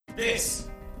This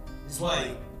is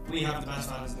why we have the best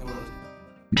fans in the world.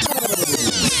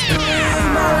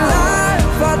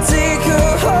 I'll take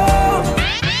her home,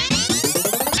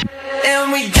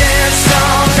 and we dance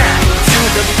all night to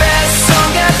the best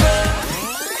song ever.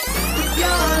 With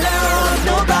your love,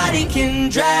 nobody can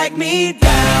drag me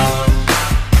down.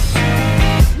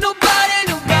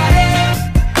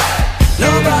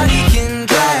 Nobody can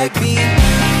drag me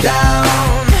down.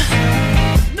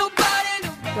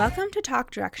 Welcome to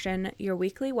Talk Direction, your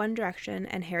weekly One Direction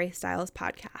and Harry Styles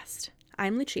podcast.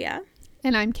 I'm Lucia.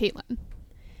 And I'm Caitlin.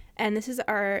 And this is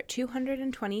our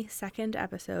 222nd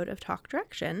episode of Talk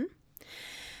Direction.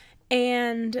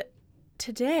 And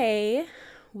today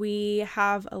we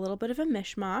have a little bit of a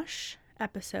mishmash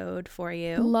episode for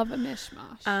you. Love a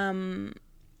mishmash.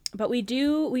 But we've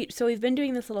been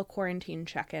doing this little quarantine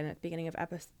check-in at the beginning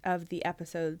of the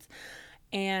episodes,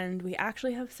 and we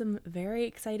actually have some very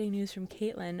exciting news from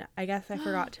Caitlin. I guess I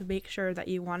forgot to make sure that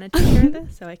you wanted to hear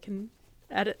this, so I can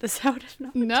edit this out if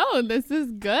not. No, this is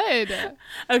good. Okay,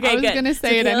 I was good. Gonna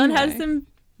say so it Caitlin anyway. has some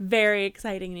very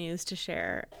exciting news to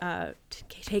share.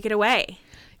 Take it away.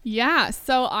 Yeah,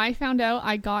 so I found out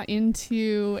I got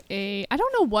into I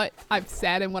don't know what I've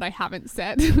said and what I haven't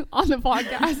said on the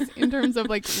podcast in terms of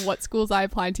like what schools I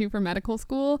applied to for medical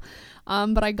school.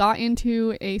 But I got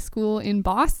into a school in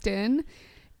Boston,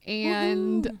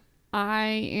 and Woohoo. I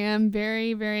am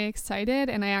very, very excited,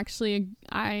 and I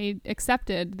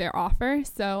accepted their offer.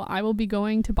 So I will be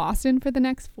going to Boston for the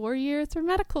next 4 years for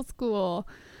medical school.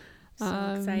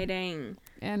 So exciting.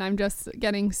 And I'm just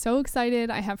getting so excited.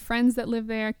 I have friends that live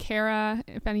there. Kara,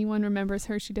 if anyone remembers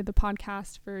her, she did the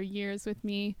podcast for years with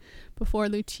me before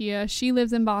Lucia. She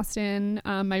lives in Boston.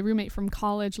 My roommate from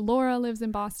college, Laura, lives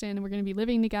in Boston. We're going to be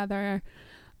living together.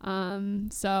 So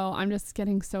I'm just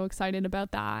getting so excited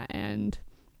about that. And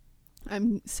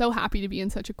I'm so happy to be in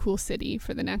such a cool city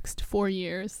for the next 4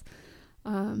 years.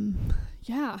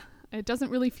 Yeah, it doesn't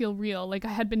really feel real. Like, I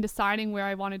had been deciding where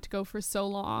I wanted to go for so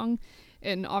long.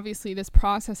 And obviously this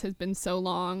process has been so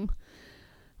long.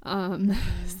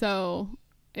 So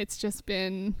it's just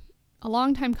been a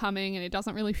long time coming, and it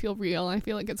doesn't really feel real. I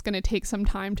feel like it's going to take some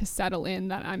time to settle in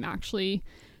that I'm actually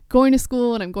going to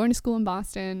school, and I'm going to school in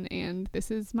Boston, and this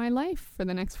is my life for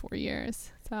the next 4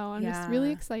 years. So I'm just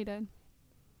really excited.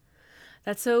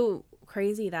 That's so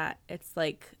crazy that it's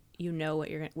like, you know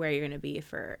where you're going to be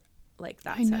for like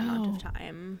that set amount of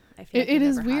time. I feel like it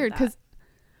is weird because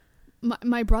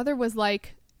my brother was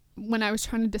like, when I was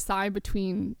trying to decide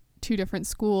between two different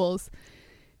schools,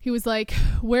 he was like,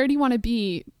 where do you want to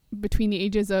be between the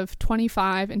ages of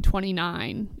 25 and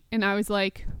 29? And I was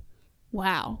like,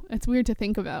 wow, it's weird to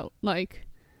think about. Like,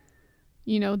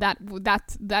 you know, that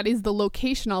is the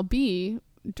location I'll be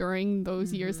during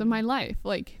those years of my life.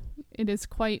 Like, it is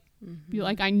quite,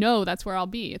 like, I know that's where I'll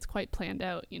be. It's quite planned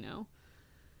out, you know?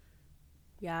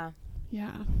 Yeah.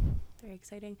 Yeah. Very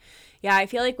exciting. Yeah, I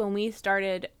feel like when we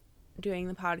started doing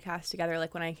the podcast together,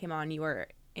 like when I came on, you were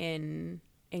in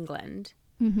England.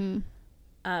 Mm-hmm.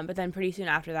 But then pretty soon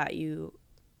after that, you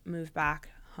moved back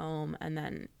home, and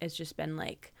then it's just been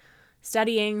like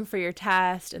studying for your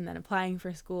test and then applying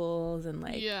for schools, and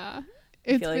like, yeah,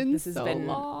 I feel like this has so been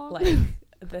long.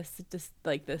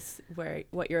 like this where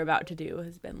what you're about to do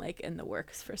has been like in the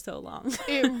works for so long.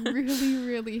 It really,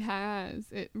 really has.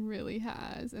 It really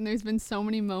has. And there's been so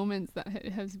many moments that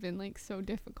it has been like so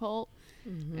difficult.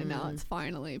 And now it's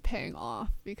finally paying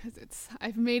off because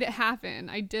I've made it happen.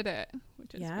 I did it,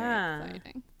 which is very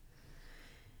exciting.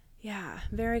 Yeah,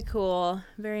 very cool.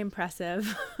 Very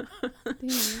impressive.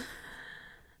 Thanks.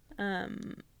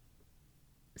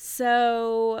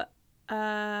 So,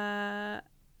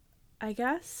 I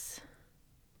guess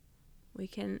we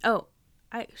can.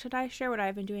 Should I share what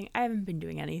I've been doing? I haven't been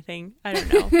doing anything. I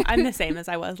don't know. I'm the same as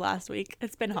I was last week.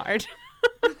 It's been hard.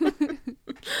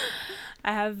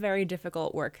 I have a very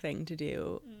difficult work thing to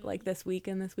do, like this week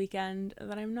and this weekend,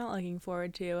 that I'm not looking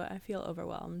forward to. I feel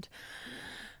overwhelmed,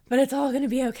 but it's all going to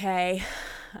be okay.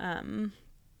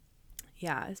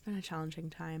 Yeah, it's been a challenging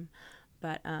time,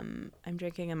 but I'm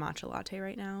drinking a matcha latte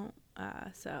right now,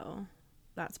 so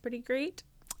that's pretty great.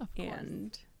 Of course.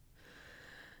 And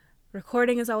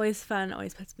recording is always fun,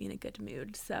 always puts me in a good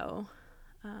mood. So,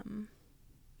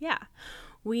 yeah.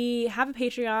 We have a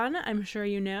Patreon, I'm sure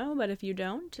you know, but if you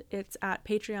don't, it's at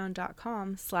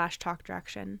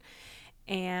patreon.com/talkdirection.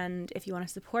 And if you want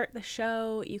to support the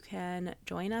show, you can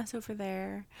join us over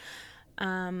there.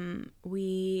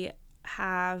 We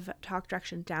have Talk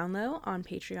Direction Down Low on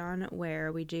Patreon,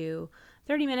 where we do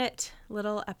 30-minute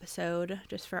little episode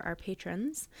just for our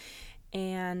patrons.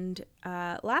 And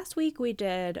last week we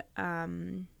did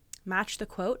Match the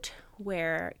Quote,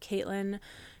 where Caitlin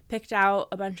picked out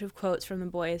a bunch of quotes from the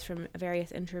boys from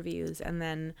various interviews and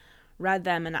then read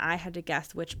them, and I had to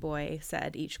guess which boy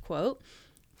said each quote.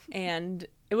 And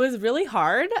it was really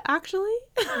hard, actually.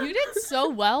 You did so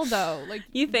well, though. Like,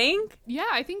 you think? Yeah,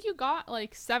 I think you got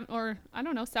like 70%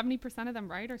 of them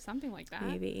right or something like that.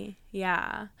 Maybe.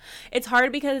 Yeah. It's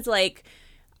hard because like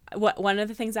one of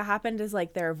the things that happened is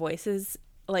like their voices,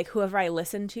 like whoever I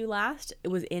listened to last, it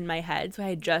was in my head. So I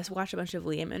had just watched a bunch of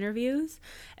Liam interviews,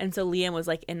 and so Liam was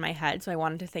like in my head, so I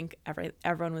wanted to think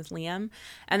everyone was Liam.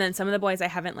 And then some of the boys I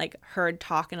haven't like heard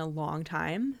talk in a long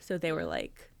time, so they were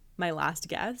like my last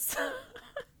guess.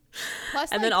 Plus,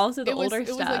 and like, then also the it was older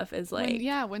stuff is like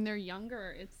when they're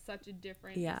younger, it's such a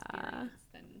different experience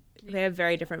than they have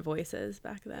very different voices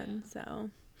back then. So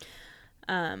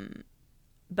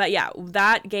but yeah,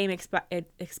 that game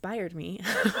inspired me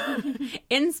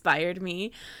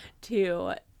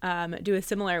to do a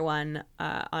similar one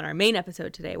on our main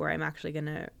episode today, where I'm actually going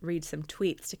to read some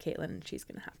tweets to Caitlin, and she's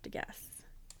going to have to guess.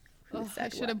 I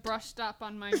should have brushed up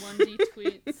on my 1D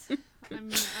tweets. I'm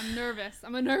nervous.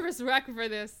 I'm a nervous wreck for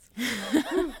this.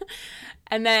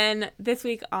 And then this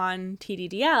week on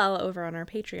TDDL over on our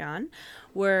Patreon,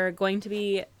 we're going to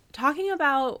be talking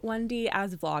about 1D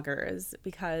as vloggers,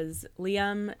 because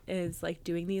Liam is like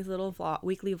doing these little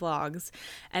weekly vlogs,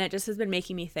 and it just has been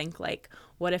making me think, like,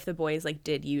 what if the boys like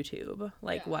did YouTube?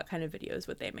 Like, what kind of videos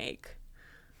would they make?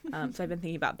 So I've been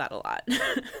thinking about that a lot.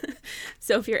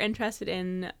 So if you're interested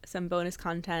in some bonus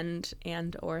content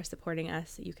and or supporting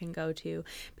us, you can go to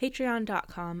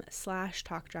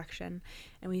patreon.com/talkdirection.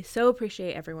 And we so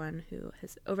appreciate everyone who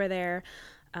is over there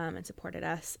and supported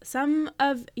us. Some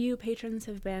of you patrons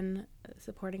have been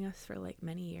supporting us for like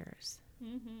many years.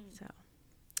 Mm-hmm. So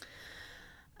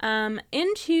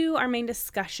into our main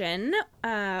discussion,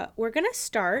 we're going to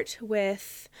start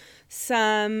with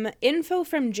some info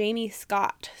from Jamie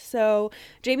Scott. So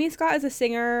Jamie Scott is a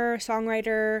singer,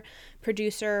 songwriter,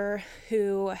 producer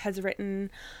who has written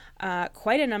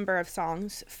quite a number of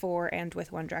songs for and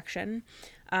with One Direction,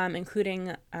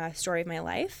 including Story of My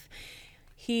Life.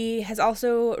 He has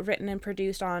also written and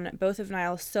produced on both of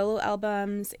Niall's solo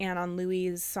albums and on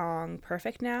Louis' song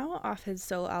Perfect Now off his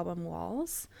solo album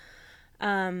Walls.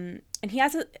 And he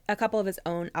has a couple of his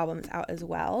own albums out as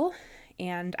well,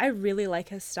 and I really like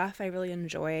his stuff. I really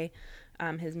enjoy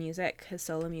his music, his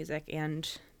solo music, and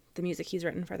the music he's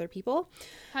written for other people.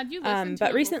 Had you listened to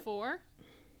it before?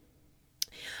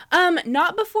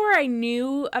 Not before I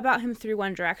knew about him through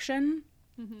One Direction.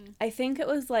 Mm-hmm. I think it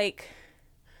was like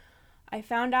I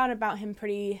found out about him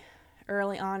pretty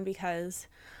early on, because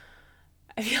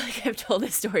I feel like I've told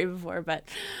this story before, but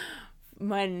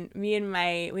when me and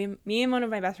one of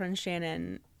my best friends,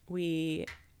 Shannon,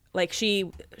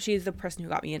 she's the person who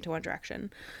got me into One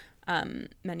Direction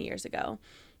many years ago,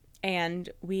 and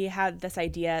we had this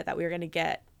idea that we were going to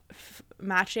get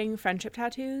matching friendship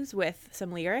tattoos with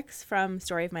some lyrics from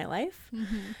Story of My Life.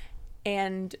 Mm-hmm.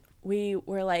 And we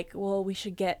were like, well, we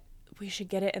should get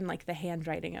it in like the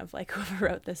handwriting of like whoever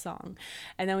wrote this song.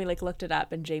 And then we like looked it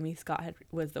up, and Jamie Scott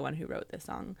was the one who wrote this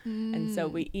song. And so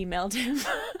we emailed him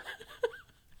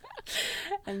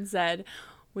and said,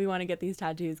 we want to get these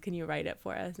tattoos, can you write it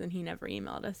for us? And he never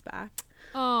emailed us back.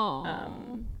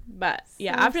 But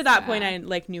yeah, so after that point I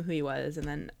like knew who he was, and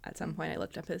then at some point I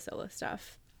looked up his solo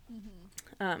stuff.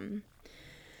 Mm-hmm.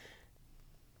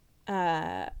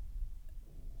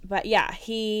 But yeah,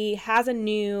 he has a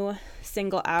new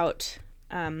single out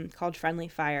called Friendly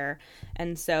Fire,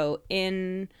 and so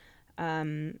in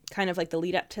kind of like the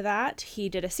lead up to that, he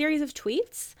did a series of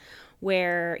tweets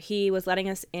where he was letting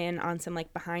us in on some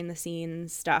like behind the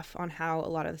scenes stuff on how a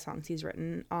lot of the songs he's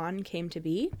written on came to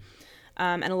be.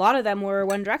 And a lot of them were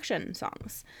One Direction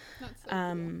songs. That's so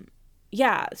cool.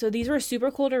 Yeah, so these were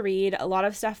super cool to read. A lot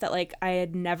of stuff that like I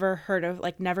had never heard of,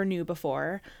 like never knew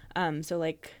before. So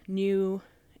like new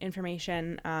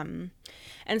information. And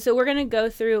so we're going to go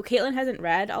through, Caitlin hasn't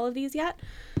read all of these yet.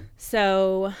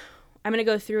 So I'm going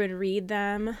to go through and read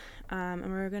them.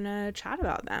 And we're going to chat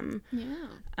about them. Yeah.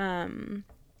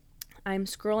 I'm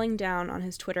scrolling down on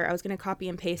his Twitter. I was going to copy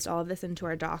and paste all of this into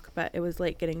our doc, but it was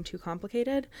like getting too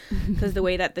complicated because the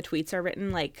way that the tweets are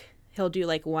written, like he'll do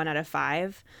like 1 out of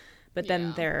 5, but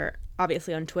then they're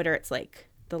obviously on Twitter, it's like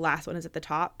the last one is at the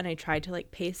top, and I tried to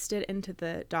like paste it into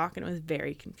the doc and it was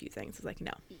very confusing. So I was like,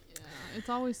 no. Yeah, it's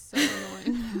always so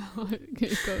annoying how it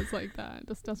goes like that. It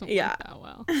just doesn't work that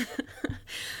well.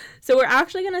 So we're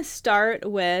actually going to start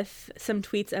with some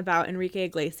tweets about Enrique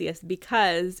Iglesias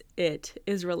because it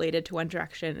is related to One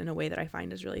Direction in a way that I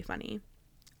find is really funny.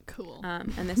 Cool.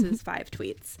 And this is 5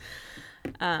 tweets.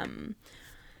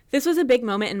 This was a big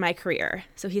moment in my career.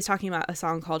 So he's talking about a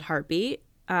song called Heartbeat.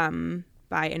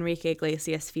 by Enrique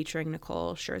Iglesias featuring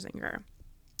Nicole Scherzinger.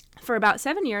 For about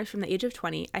 7 years from the age of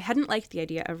 20, I hadn't liked the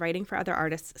idea of writing for other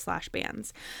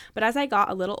artists/bands. But as I got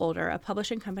a little older, a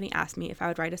publishing company asked me if I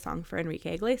would write a song for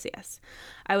Enrique Iglesias.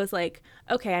 I was like,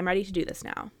 okay, I'm ready to do this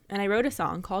now. And I wrote a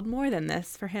song called More Than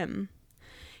This for him.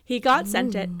 He got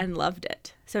sent it and loved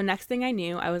it. So next thing I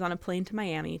knew, I was on a plane to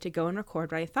Miami to go and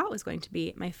record what I thought was going to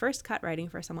be my first cut writing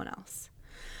for someone else.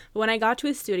 But when I got to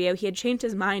his studio, he had changed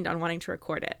his mind on wanting to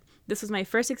record it. This was my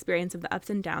first experience of the ups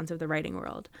and downs of the writing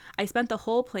world. I spent the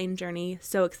whole plane journey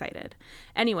so excited.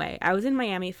 Anyway, I was in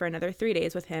Miami for another 3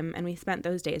 days with him, and we spent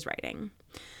those days writing.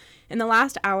 In the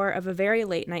last hour of a very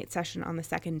late night session on the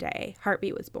second day,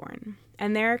 Heartbeat was born.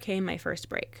 And there came my first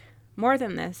break. More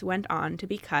Than This went on to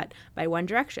be cut by One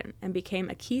Direction and became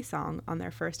a key song on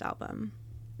their first album.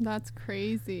 That's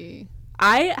crazy.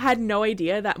 I had no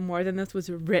idea that More Than This was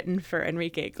written for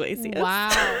Enrique Iglesias. Wow.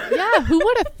 Yeah, who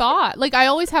would have thought? Like, I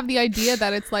always have the idea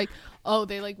that it's like, oh,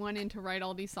 they like went in to write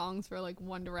all these songs for like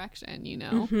One Direction, you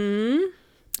know?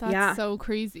 Mm-hmm. That's so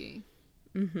crazy.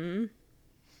 Mm-hmm.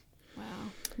 Wow.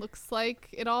 Looks like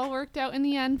it all worked out in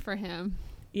the end for him.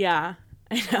 Yeah,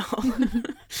 I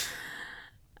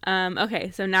know.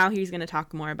 Okay, so now he's going to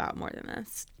talk more about More Than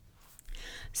This.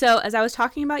 So, as I was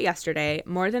talking about yesterday,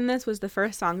 More Than This was the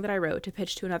first song that I wrote to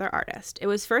pitch to another artist. It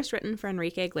was first written for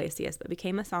Enrique Iglesias, but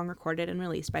became a song recorded and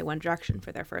released by One Direction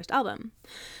for their first album.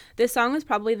 This song was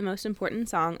probably the most important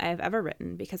song I have ever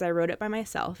written because I wrote it by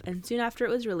myself, and soon after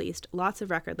it was released, lots of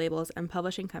record labels and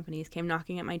publishing companies came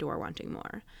knocking at my door wanting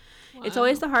more. Wow. It's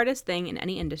always the hardest thing in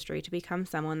any industry to become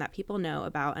someone that people know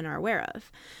about and are aware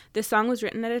of. This song was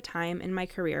written at a time in my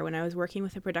career when I was working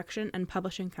with a production and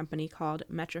publishing company called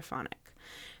Metrophonic.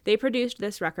 They produced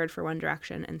this record for One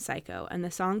Direction and Psycho, and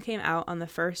the song came out on the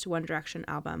first One Direction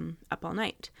album, Up All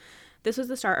Night. This was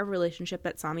the start of a relationship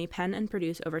that saw me pen and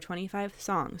produce over 25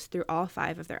 songs through all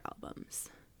 5 of their albums.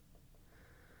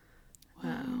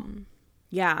 Wow.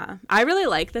 Yeah, I really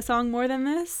like the song More Than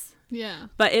This. Yeah.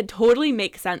 But it totally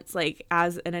makes sense, like,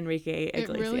 as an Enrique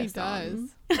Iglesias song.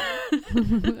 It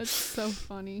really does. That's so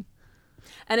funny.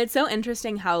 And it's so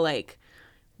interesting how, like,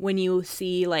 when you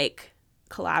see, like,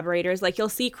 collaborators, like, you'll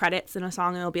see credits in a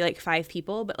song and it'll be, like, 5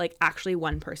 people, but, like, actually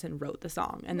one person wrote the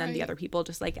song. And then the other people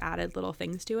just, like, added little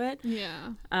things to it.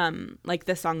 Yeah. Like,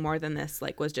 this song More Than This,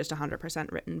 like, was just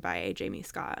 100% written by Jamie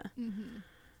Scott.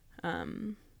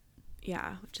 Mm-hmm.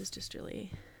 Yeah, which is just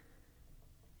really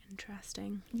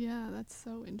interesting. Yeah, that's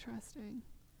so interesting.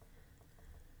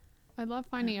 I love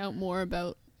finding out more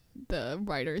about the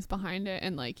writers behind it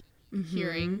and like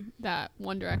hearing that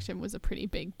One Direction was a pretty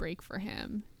big break for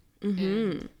him.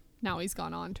 And now he's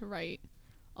gone on to write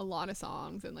a lot of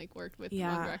songs and like worked with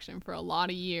One Direction for a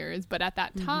lot of years. But at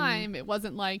that time, it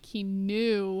wasn't like he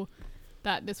knew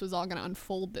that this was all going to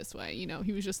unfold this way. You know,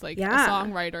 he was just like a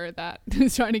songwriter that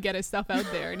was trying to get his stuff out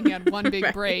there, and he had one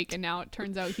big break, and now it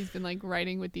turns out he's been like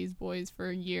writing with these boys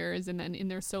for years and then in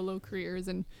their solo careers,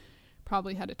 and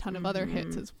probably had a ton of other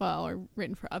hits as well, or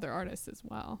written for other artists as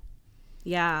well.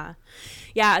 Yeah.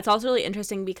 It's also really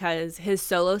interesting because his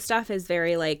solo stuff is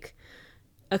very like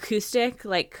acoustic,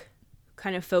 like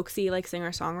kind of folksy, like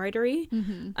singer-songwritery.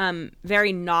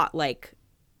 Very not like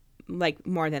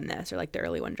More Than This or like the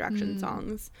early One Direction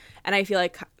songs. And I feel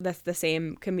like that's the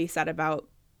same can be said about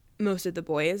most of the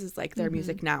boys, is like their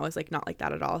music now is like not like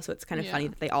that at all. So it's kind of funny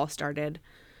that they all started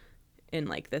in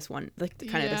like this one, like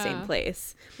kind of the same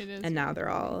place. It is, and now they're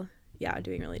all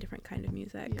doing really different kind of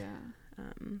music.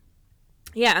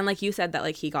 And like you said that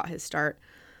like he got his start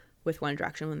with One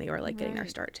Direction when they were like getting their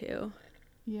start too.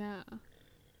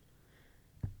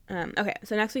 Okay,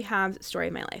 so next we have Story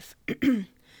of My Life.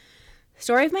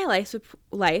 Story of My Life.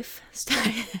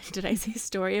 Did I say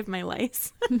Story of My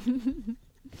Life?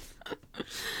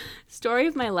 Story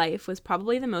of My Life was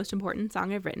probably the most important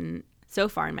song I've written so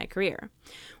far in my career.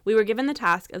 We were given the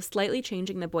task of slightly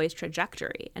changing the boys'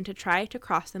 trajectory and to try to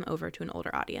cross them over to an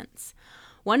older audience.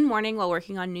 One morning while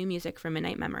working on new music for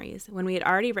Midnight Memories, when we had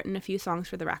already written a few songs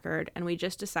for the record and we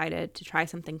just decided to try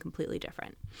something completely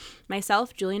different.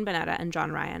 Myself, Julian Bonetta, and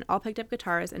John Ryan all picked up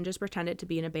guitars and just pretended to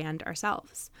be in a band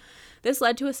ourselves. This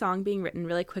led to a song being written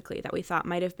really quickly that we thought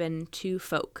might have been too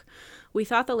folk. We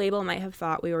thought the label might have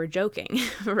thought we were joking,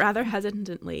 but rather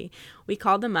hesitantly, we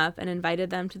called them up and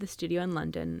invited them to the studio in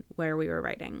London where we were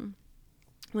writing.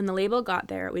 When the label got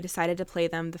there, we decided to play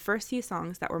them the first few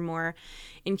songs that were more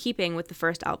in keeping with the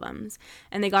first albums,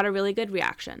 and they got a really good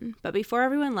reaction. But before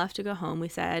everyone left to go home, we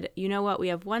said, you know what, we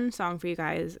have one song for you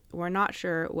guys. We're not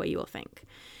sure what you will think.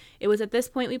 It was at this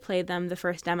point we played them the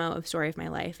first demo of Story of My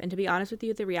Life, and to be honest with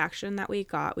you, the reaction that we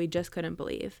got, we just couldn't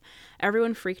believe.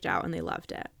 Everyone freaked out and they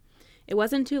loved it. It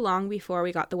wasn't too long before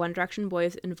we got the One Direction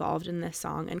boys involved in this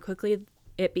song, and quickly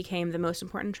it became the most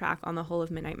important track on the whole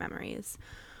of Midnight Memories.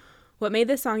 What made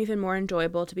this song even more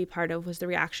enjoyable to be part of was the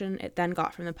reaction it then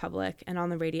got from the public and on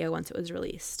the radio once it was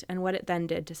released, and what it then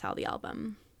did to sell the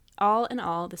album. All in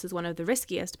all, this is one of the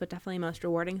riskiest but definitely most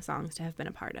rewarding songs to have been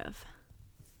a part of.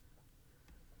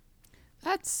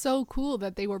 That's so cool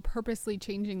that they were purposely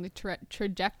changing the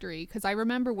trajectory, because I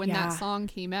remember when that song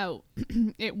came out,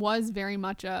 it was very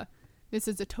much this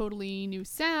is a totally new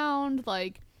sound,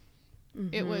 like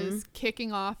it was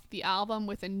kicking off the album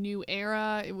with a new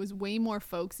era. It was way more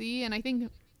folksy, and I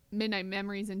think Midnight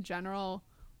Memories in general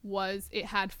it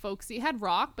had folksy, it had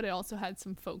rock, but it also had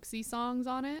some folksy songs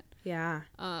on it. Yeah.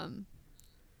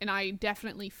 And I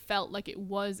definitely felt like it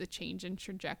was a change in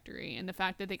trajectory, and the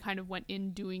fact that they kind of went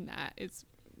in doing that is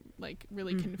like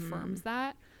really confirms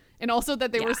that. And also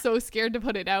that they were so scared to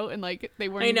put it out, and like they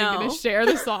weren't even going to share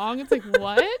the song. It's like,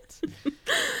 what?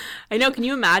 I know. Can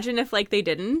you imagine if like they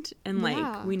didn't and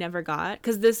like we never got,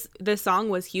 because this song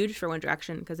was huge for One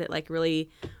Direction because it like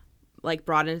really like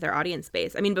broadened their audience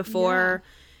base. I mean, before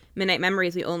Midnight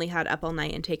Memories, we only had Up All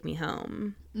Night and Take Me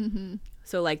Home.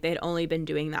 So like they'd only been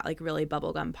doing that like really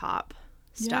bubblegum pop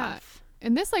stuff.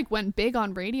 And this like went big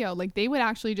on radio. Like they would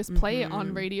actually just play it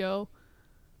on radio,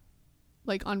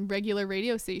 like on regular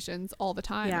radio stations all the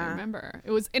time. I remember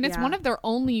it was, and it's one of their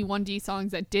only 1D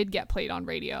songs that did get played on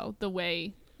radio. The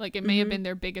way like it may have been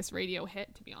their biggest radio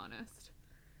hit, to be honest.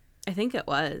 I think it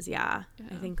was. I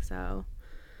think so.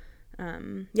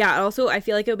 Also I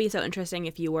feel like it would be so interesting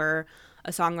if you were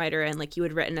a songwriter and like you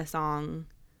had written a song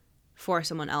for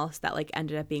someone else that like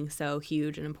ended up being so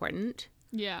huge and important.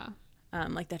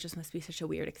 Like that just must be such a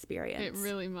weird experience. It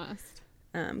really must.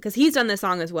 Because he's done this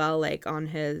song as well, like on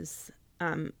his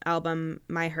album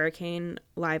My Hurricane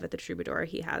Live at the Troubadour.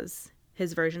 He has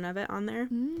his version of it on there,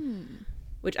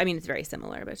 which I mean it's very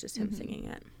similar, but it's just him singing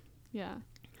it.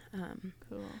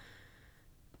 Cool.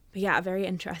 But yeah, very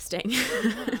interesting.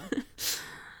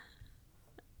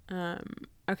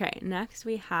 Okay, next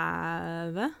we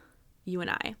have You and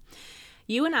I.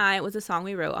 You and I was a song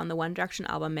we wrote on the One Direction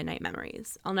album Midnight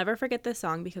Memories. I'll never forget this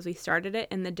song because we started it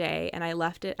in the day and I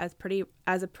left it as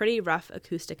a pretty rough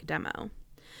acoustic demo.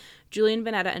 Julian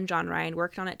Venetta and John Ryan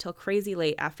worked on it till crazy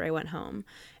late after I went home,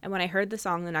 and when I heard the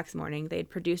song the next morning, they'd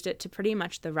produced it to pretty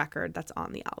much the record that's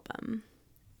on the album.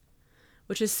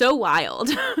 Which is so wild.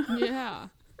 Yeah.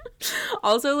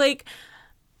 Also, like,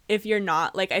 if you're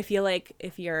not, like, I feel like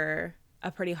if you're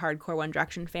a pretty hardcore One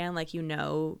Direction fan, like, you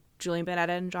know Julian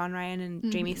Venetta and John Ryan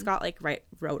and Jamie Scott, like,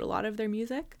 wrote a lot of their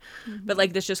music. But,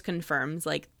 like, this just confirms,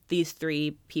 like, these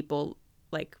three people,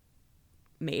 like,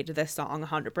 made this song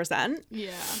 100%.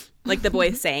 Yeah. Like, the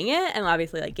boys sang it and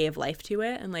obviously, like, gave life to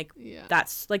it. And, like,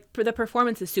 that's, like, the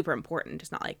performance is super important.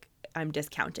 It's not, like, I'm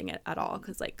discounting it at all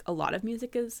because, like, a lot of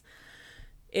music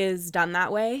is done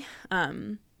that way.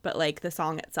 But, like, the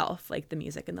song itself, like, the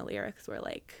music and the lyrics were,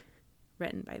 like,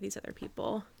 written by these other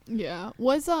people. Yeah.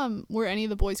 Were any of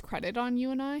the boys credited on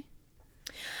You and I?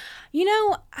 You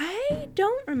know, I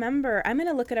don't remember. I'm going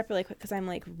to look it up really quick because I'm,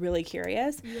 like, really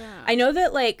curious. Yeah. I know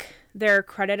that, like, they're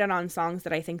credited on songs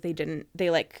that I think they,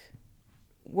 like,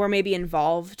 were maybe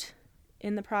involved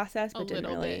in the process, but didn't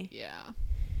really. Bit, yeah.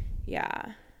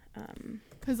 Yeah.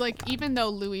 Because, like, even though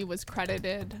Louis was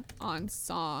credited on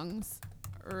songs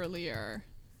earlier,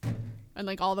 and,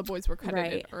 like, all the boys were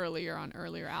credited earlier on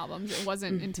earlier albums, it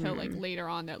wasn't until, like, later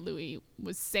on that Louis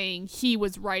was saying he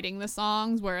was writing the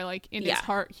songs, where, like, in his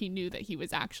heart, he knew that he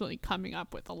was actually coming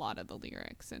up with a lot of the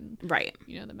lyrics and,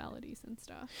 you know, the melodies and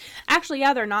stuff. Actually,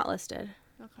 yeah, they're not listed.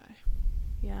 Okay.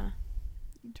 Yeah.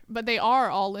 But they are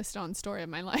all listed on Story of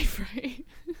My Life, right?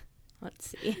 Let's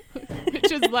see.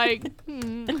 Which is, like,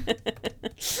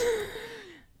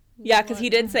 Yeah, because he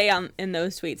did say in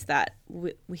those tweets that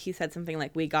he said something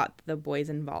like, we got the boys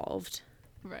involved.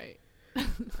 Right.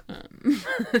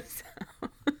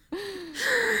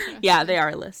 Yeah, they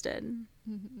are listed.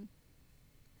 Mm-hmm.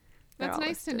 That's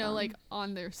nice to know, like,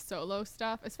 on their solo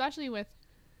stuff, especially with,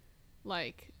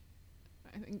 like,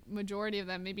 I think majority of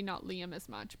them, maybe not Liam as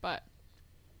much, but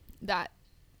that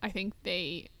I think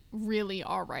they really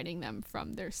are writing them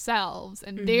from themselves,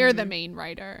 and they're the main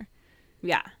writer.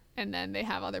 Yeah. And then they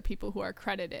have other people who are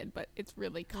credited, but it's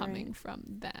really coming from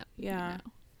them. Yeah. You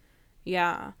know?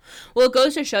 Yeah. Well, it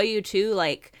goes to show you, too,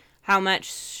 like, how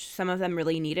much some of them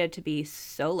really needed to be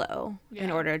solo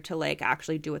in order to, like,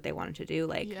 actually do what they wanted to do.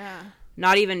 Like,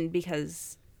 not even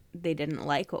because they didn't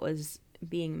like what was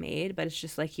being made, but it's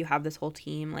just, like, you have this whole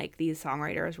team. Like, these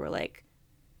songwriters were, like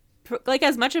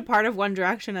as much a part of One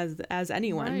Direction as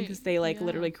anyone, because they, like,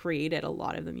 literally created a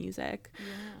lot of the music.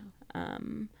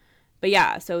 But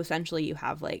yeah, so essentially you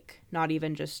have like not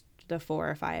even just the 4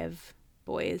 or 5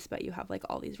 boys, but you have like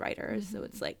all these writers. So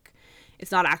it's like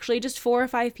it's not actually just 4 or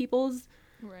 5 people's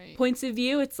points of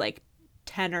view. It's like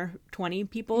 10 or 20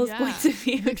 people's points of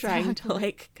view trying to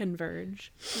like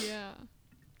converge. Yeah.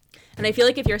 And I feel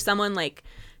like if you're someone like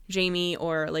Jamie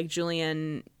or like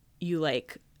Julian, you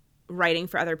like writing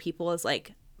for other people is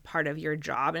like part of your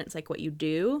job and it's like what you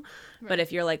do. But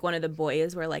if you're like one of the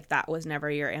boys where like that was never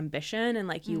your ambition and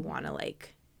like you want to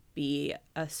like be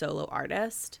a solo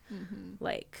artist,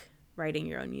 like writing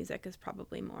your own music is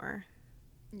probably more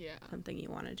something you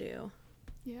want to do.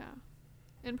 Yeah.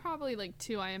 And probably like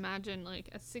too, I imagine like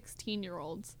as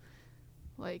 16-year-olds,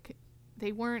 like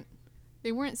they weren't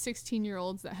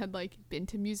 16-year-olds that had like been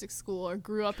to music school or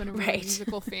grew up in a really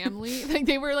musical family. Like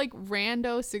they were like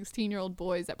rando 16-year-old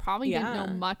boys that probably didn't know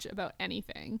much about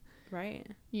anything. Right.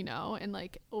 You know, and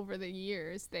like over the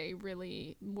years they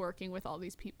really, working with all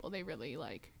these people, they really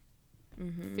like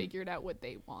figured out what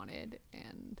they wanted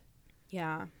and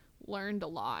learned a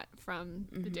lot from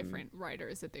the different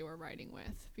writers that they were writing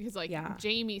with. Because like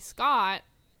Jamie Scott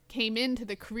came into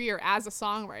the career as a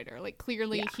songwriter. Like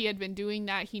clearly he had been doing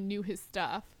that. He knew his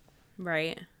stuff.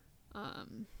 Right.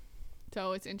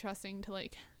 So it's interesting to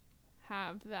like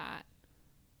have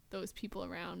those people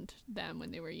around them when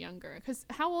they were younger. Because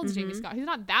how old is Jamie Scott? He's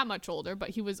not that much older, but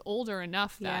he was older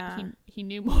enough that he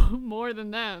knew more than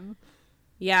them.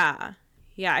 Yeah.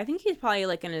 Yeah. I think he's probably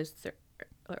like in his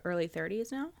early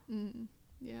 30s now.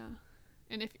 Yeah.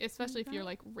 And especially if you're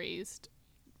like raised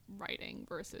writing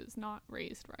versus not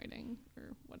raised writing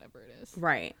or whatever it is.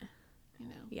 Right. You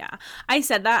know. Yeah. I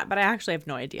said that, but I actually have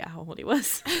no idea how old he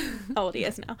was. How old he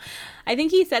is now. I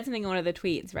think he said something in one of the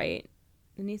tweets, right?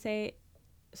 Didn't he say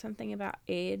something about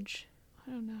age?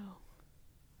 I don't know.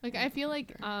 Like I feel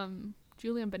like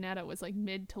Julian Bonetta was like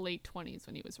mid to late 20s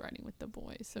when he was writing with the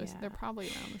boys. So they're probably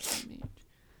around the same age.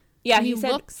 Yeah, he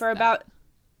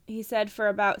said for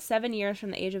about 7 years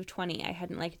from the age of 20, I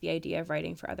hadn't liked the idea of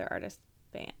writing for other artists'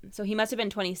 bands. So he must have been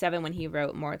 27 when he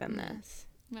wrote More Than This.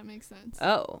 That makes sense.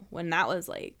 Oh, when that was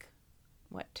like,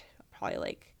 what, probably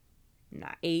like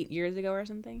 8 years ago or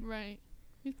something? Right.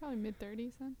 He's probably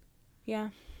mid-30s then. Yeah.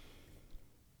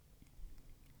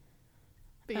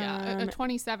 But yeah, a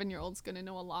 27-year-old's going to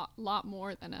know a lot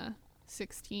more than a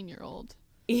 16-year-old.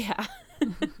 Yeah.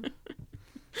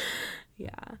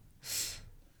 Yeah.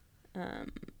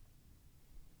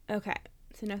 Okay,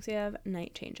 so next we have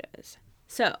Night Changes.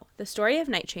 So, the story of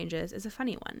Night Changes is a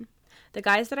funny one. The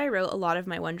guys that I wrote a lot of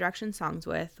my One Direction songs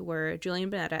with were Julian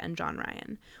Bonetta and John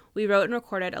Ryan. We wrote and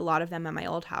recorded a lot of them at my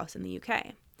old house in the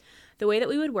UK. The way that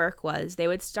we would work was they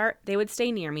would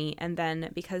stay near me, and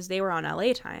then because they were on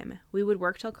LA time, we would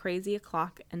work till crazy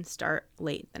o'clock and start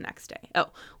late the next day.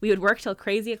 We would work till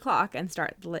crazy o'clock and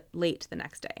start late the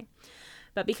next day.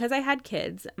 But because I had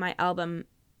kids by album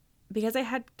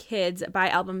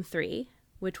 3,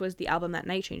 which was the album that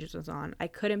Night Changes was on, I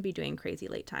couldn't be doing crazy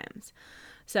late times.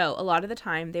 So a lot of the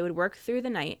time, they would work through the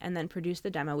night and then produce the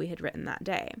demo we had written that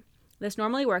day. This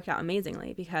normally worked out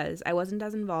amazingly because I wasn't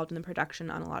as involved in the production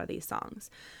on a lot of these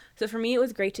songs. So for me, it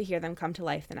was great to hear them come to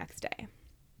life the next day.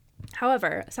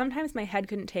 However, sometimes my head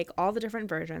couldn't take all the different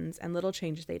versions and little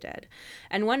changes they did.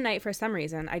 And one night, for some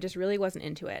reason, I just really wasn't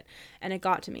into it, and it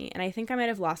got to me, and I think I might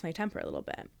have lost my temper a little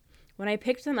bit. When I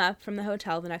picked them up from the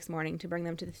hotel the next morning to bring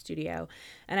them to the studio,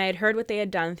 and I had heard what they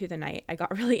had done through the night, I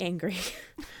got really angry.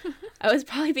 I was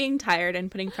probably being tired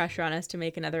and putting pressure on us to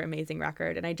make another amazing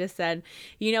record, and I just said,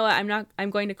 you know what, I'm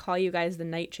going to call you guys the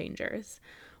Night Changers.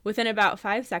 Within about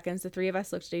 5 seconds, the three of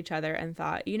us looked at each other and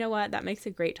thought, you know what, that makes a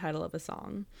great title of a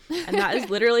song. And that is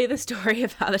literally the story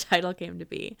of how the title came to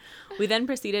be. We then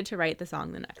proceeded to write the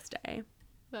song the next day.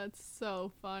 That's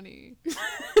so funny.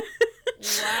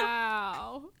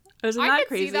 Wow. Isn't that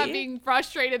crazy? I could see that being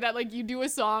frustrated that like you do a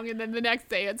song and then the next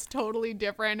day it's totally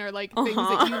different, or like things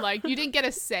that you like. You didn't get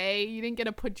a say. You didn't get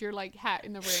to put your like hat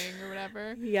in the ring or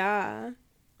whatever. Yeah.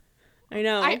 I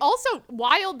know. I also,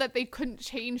 wild that they couldn't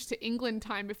change to England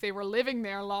time if they were living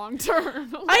there long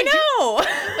term. Like, I know.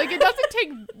 Like it doesn't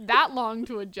take that long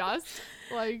to adjust.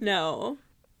 Like no.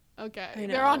 Okay.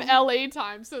 They're on LA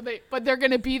time, but they're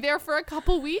going to be there for a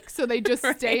couple weeks, so they just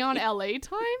stay on LA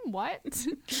time? What?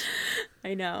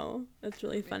 I know. That's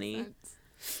really funny.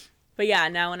 Sense. But yeah,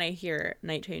 now when I hear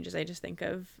Night Changes, I just think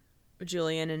of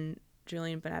Julian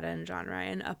Bonetta and John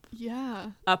Ryan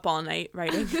up all night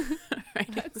writing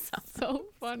That's songs. So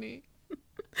funny.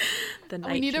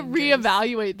 We need to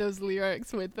reevaluate those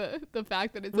lyrics with the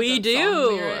fact that it's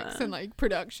song lyrics and like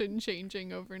production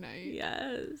changing overnight.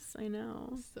 Yes, I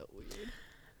know. So weird.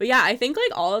 But yeah, I think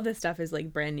like all of this stuff is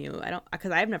like brand new.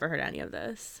 Because I've never heard any of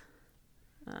this.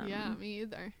 Yeah, me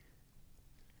either.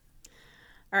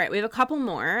 All right, we have a couple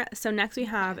more. So next we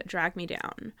have Drag Me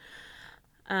Down.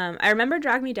 I remember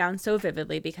Drag Me Down so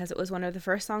vividly because it was one of the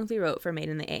first songs we wrote for Made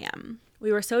in the AM.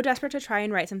 We were so desperate to try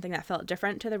and write something that felt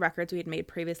different to the records we had made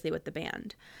previously with the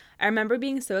band. I remember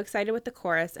being so excited with the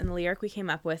chorus and the lyric we came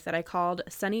up with that I called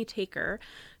Sonny Taker,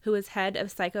 who was head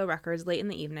of Psycho Records, late in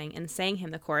the evening and sang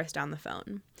him the chorus down the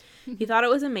phone. He thought it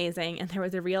was amazing and there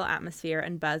was a real atmosphere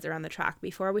and buzz around the track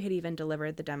before we had even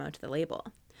delivered the demo to the label.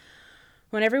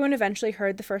 When everyone eventually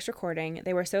heard the first recording,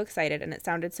 they were so excited and it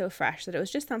sounded so fresh that it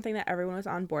was just something that everyone was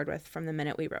on board with from the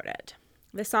minute we wrote it.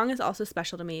 This song is also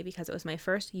special to me because it was my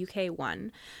first UK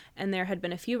one, and there had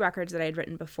been a few records that I had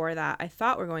written before that I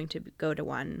thought were going to go to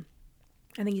one.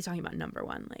 I think he's talking about number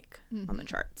one, like on the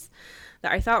charts,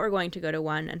 that I thought were going to go to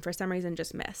one and for some reason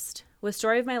just missed. With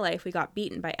Story of My Life, we got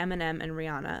beaten by Eminem and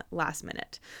Rihanna last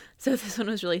minute. So this one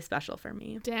was really special for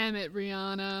me. Damn it,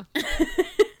 Rihanna.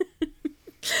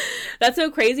 That's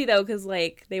so crazy though, because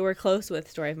like they were close with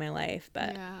Story of My Life,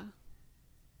 but Yeah.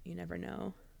 you never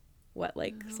know what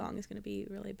like song is going to be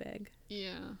really big.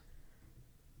 Yeah.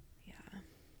 Yeah.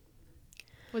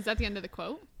 Was that the end of the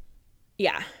quote?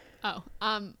 Yeah. Oh,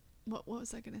 what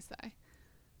was I gonna say?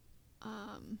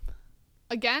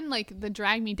 Again, like the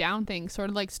Drag Me Down thing, sort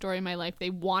of like Story of My Life, they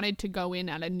wanted to go in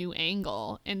at a new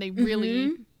angle and they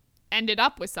really ended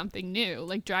up with something new.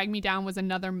 Like Drag Me Down was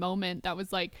another moment that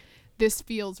was like, this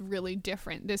feels really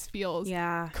different. This feels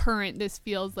current. This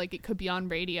feels like it could be on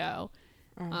radio.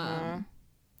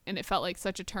 And it felt like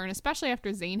such a turn, especially after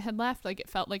Zayn had left. Like it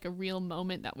felt like a real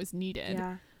moment that was needed.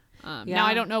 Yeah. Now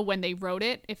I don't know when they wrote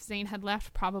it. If Zayn had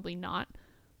left, probably not.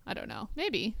 I don't know.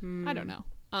 Maybe. I don't know.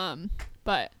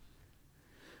 But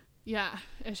yeah,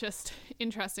 it's just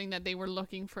interesting that they were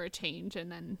looking for a change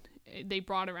and then they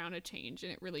brought around a change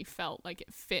and it really felt like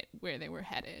it fit where they were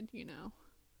headed, you know?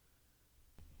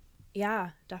 Yeah,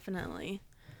 definitely.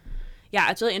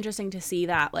 Yeah, it's really interesting to see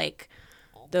that like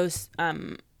those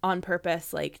on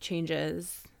purpose like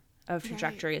changes of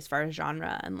trajectory as far as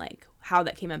genre and like how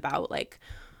that came about. Like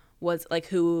was like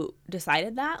who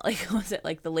decided that? Like was it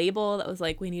like the label that was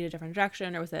like we need a different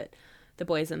direction, or was it the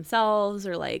boys themselves,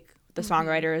 or like the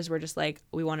songwriters were just like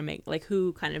we want to make, like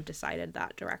who kind of decided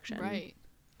that direction? Right.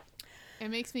 It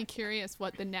makes me curious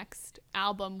what the next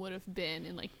album would have been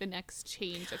and like the next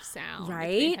change of sound.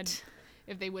 Right.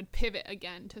 If they would pivot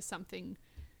again to something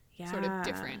sort of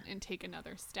different and take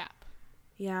another step.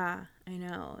 Yeah, I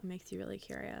know. It makes you really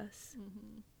curious.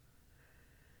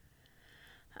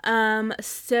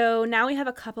 So now we have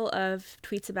a couple of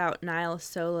tweets about Niall's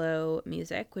solo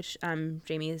music, which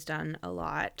Jamie has done a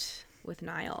lot with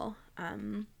Niall.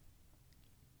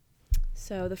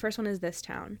 So the first one is This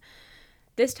Town.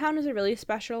 This Town is a really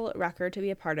special record to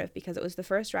be a part of because it was the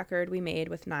first record we made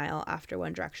with Niall after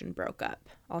One Direction broke up.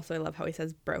 Also, I love how he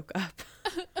says broke up.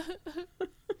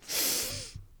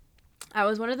 I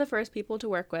was one of the first people to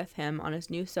work with him on his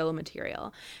new solo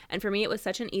material, and for me it was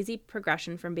such an easy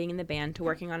progression from being in the band to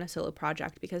working on a solo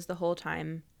project because the whole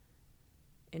time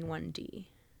in 1D.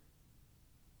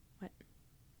 What?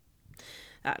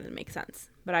 That doesn't make sense,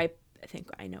 but I think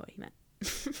I know what he meant.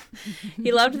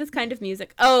 He loved this kind of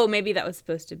music. Oh, maybe that was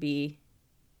supposed to be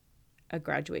a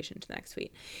graduation to the next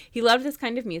tweet. He loved this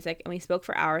kind of music, and we spoke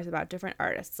for hours about different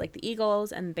artists like the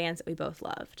Eagles and bands that we both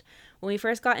loved. When we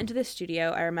first got into the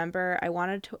studio, I remember I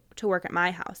wanted to work at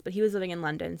my house, but he was living in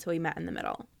London, so we met in the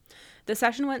middle. The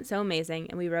session went so amazing,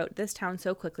 and we wrote This Town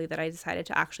so quickly that I decided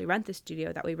to actually rent the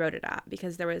studio that we wrote it at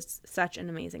because there was such an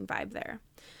amazing vibe there.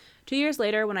 2 years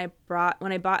later, when I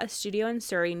bought a studio in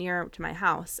Surrey near to my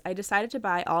house, I decided to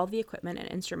buy all the equipment and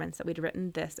instruments that we'd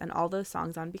written this and all those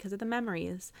songs on because of the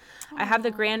memories. Aww. I have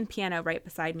the grand piano right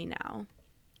beside me now.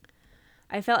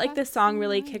 I felt like this song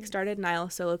really kickstarted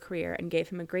Niall's solo career and gave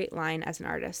him a great line as an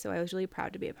artist, so I was really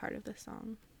proud to be a part of this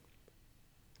song.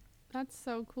 That's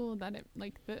so cool that it,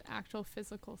 like, the actual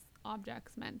physical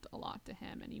objects meant a lot to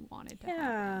him and he wanted to have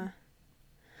them.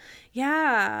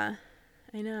 Yeah,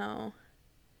 I know.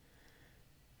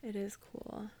 It is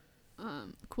cool.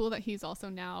 Cool that he's also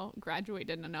now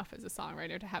graduated enough as a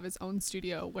songwriter to have his own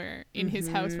studio where in his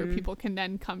house where people can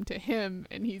then come to him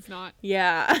and he's not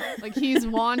like he's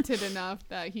wanted enough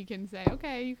that he can say,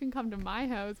 okay, you can come to my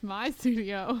house, my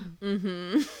studio. Which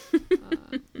is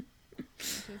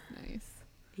nice.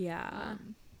 Yeah.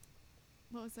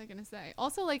 What was I gonna say?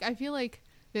 Also, like, I feel like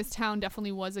This Town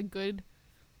definitely was a good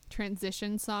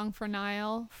transition song for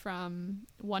Niall from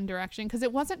One Direction because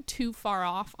it wasn't too far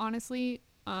off, honestly.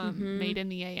 Made in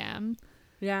the AM,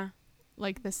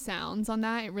 like the sounds on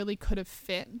that, it really could have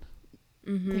fit.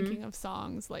 Thinking of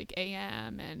songs like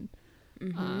AM and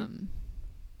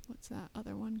what's that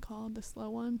other one called? The slow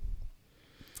one?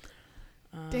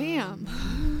 Damn.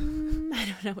 I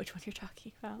don't know which one you're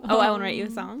talking about. Oh, I Want to Write You a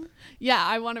Song? Yeah,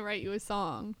 I Want to Write You a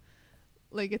Song.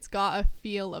 Like, it's got a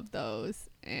feel of those,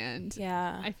 and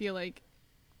Yeah. I feel like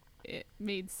it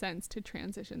made sense to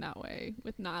transition that way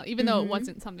with Niall, even though it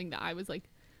wasn't something that I was like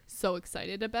so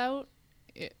excited about.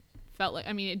 It felt like,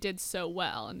 I mean, it did so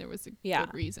well, and there was a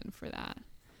good reason for that.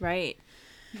 Right.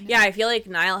 You know? Yeah, I feel like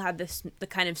Niall had the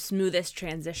kind of smoothest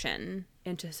transition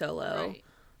into solo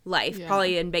life,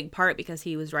 probably in big part because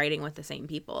he was writing with the same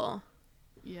people.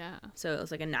 Yeah. So it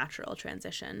was like a natural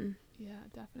transition. Yeah,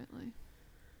 definitely.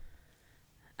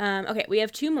 Okay, we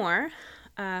have 2 more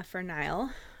for Niall.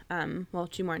 Well,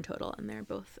 2 more in total, and they're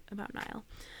both about Niall.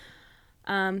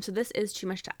 So this is Too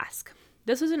Much to Ask.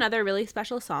 This was another really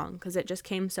special song because it just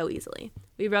came so easily.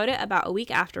 We wrote it about a week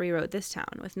after we wrote This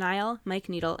Town with Niall, Mike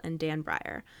Needle, and Dan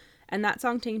Breyer. And that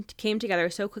song came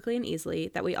together so quickly and easily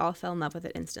that we all fell in love with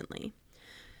it instantly.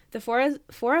 The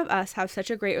four of us have such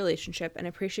a great relationship and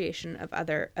appreciation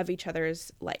of each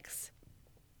other's likes.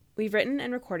 We've written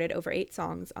and recorded over 8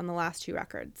 songs on the last 2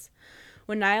 records.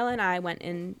 When Niall and I went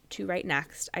in to write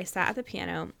next, I sat at the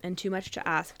piano and Too Much to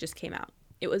Ask just came out.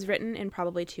 It was written in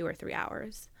probably 2 or 3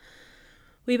 hours.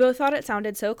 We both thought it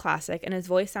sounded so classic, and his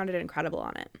voice sounded incredible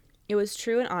on it. It was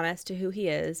true and honest to who he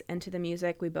is and to the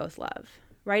music we both love.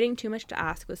 Writing Too Much to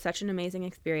Ask was such an amazing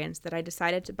experience that I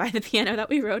decided to buy the piano that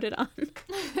we wrote it on.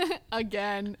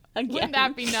 Again. Wouldn't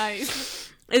that be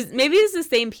nice? Maybe it's the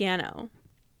same piano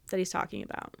that he's talking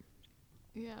about.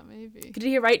 Yeah, maybe.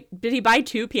 Did he buy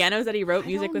 2 pianos that he wrote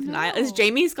music with Niall? Is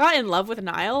Jamie Scott in love with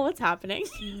Niall? What's happening?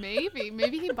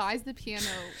 Maybe he buys the piano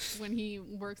when he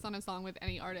works on a song with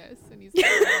any artist, and he's like,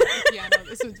 the piano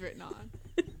this was written on.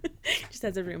 Just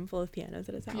has a room full of pianos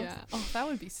at his house. Yeah. Oh, that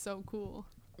would be so cool.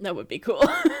 That would be cool.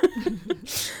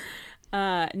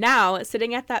 Now,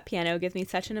 sitting at that piano gives me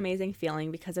such an amazing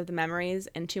feeling because of the memories,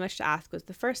 and Too Much to Ask was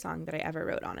the first song that I ever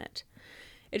wrote on it.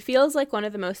 It feels like one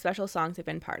of the most special songs I've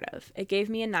been part of. It gave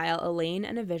me and Niall a lane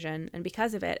and a vision, and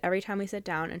because of it, every time we sit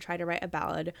down and try to write a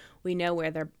ballad, we know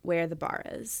where the bar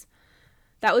is.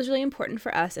 That was really important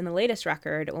for us in the latest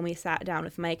record when we sat down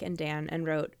with Mike and Dan and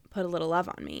wrote Put a Little Love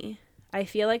on Me. I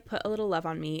feel like Put a Little Love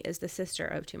on Me is the sister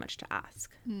of Too Much to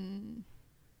Ask. Yeah.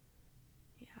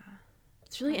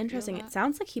 It's really interesting. It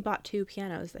sounds like he bought 2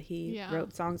 pianos that he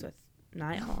wrote songs with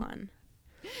Niall on.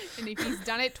 And if he's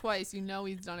done it twice, you know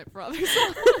he's done it for other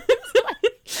songs.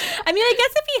 I mean, I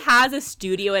guess if he has a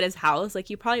studio at his house, like,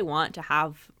 you probably want to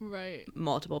have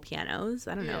multiple pianos.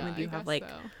 I don't know. Maybe you have, like,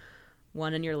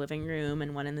 one in your living room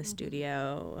and one in the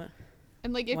studio.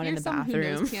 And, like, if you're someone who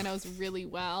knows pianos really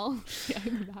well,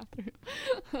 in the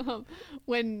bathroom,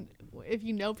 if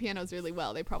you know pianos really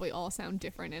well, they probably all sound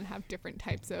different and have different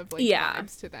types of, like,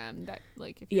 vibes to them that,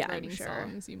 like, if you're writing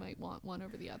songs, you might want one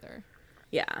over the other.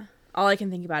 Yeah. All I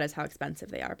can think about is how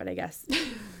expensive they are, but I guess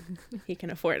he can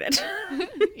afford it.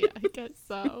 Yeah, I guess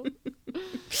so.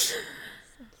 So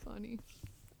funny.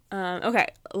 Okay,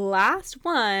 last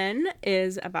one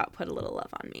is about Put a Little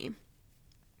Love on Me.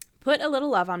 Put a Little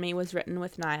Love on Me was written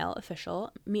with Niall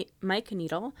Official, Mike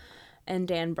Needle, and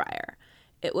Dan Breyer.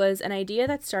 It was an idea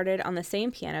that started on the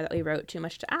same piano that we wrote Too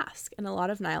Much to Ask and a lot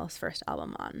of Niall's first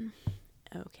album on.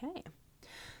 Okay.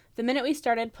 The minute we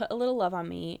started Put a Little Love on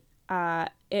Me,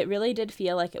 it really did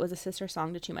feel like it was a sister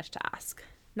song to Too Much to Ask.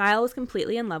 Niall was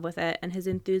completely in love with it, and his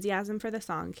enthusiasm for the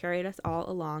song carried us all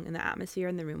along, and the atmosphere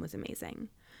in the room was amazing.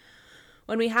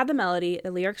 When we had the melody,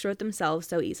 the lyrics wrote themselves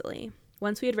so easily.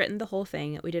 Once we had written the whole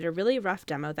thing, we did a really rough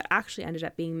demo that actually ended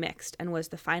up being mixed and was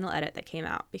the final edit that came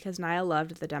out because Niall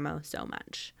loved the demo so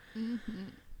much. Mm-hmm.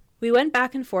 We went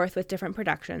back and forth with different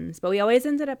productions, but we always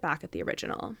ended up back at the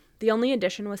original. The only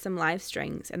addition was some live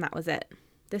strings, and that was it.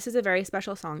 This is a very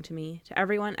special song to me, to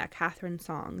everyone at Catherine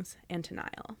Songs, and to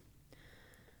Niall.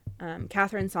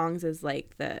 Catherine Songs is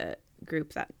like the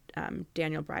group that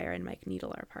Daniel Breyer and Mike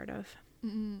Needle are part of.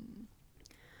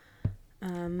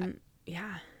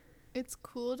 Yeah. It's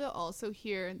cool to also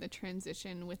hear the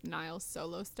transition with Niall's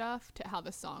solo stuff to how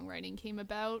the songwriting came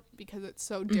about, because it's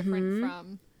so different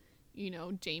from,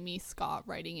 Jamie Scott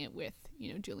writing it with,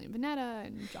 Julian Venetta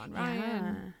and John Ryan.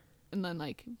 Yeah. And then,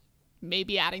 like,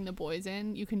 maybe adding the boys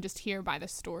in. You can just hear by the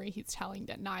story he's telling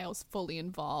that Niall's fully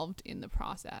involved in the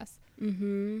process.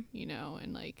 And,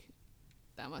 like,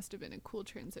 that must have been a cool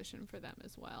transition for them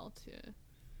as well to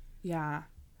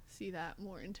see that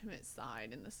more intimate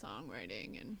side in the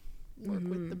songwriting and work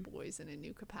with the boys in a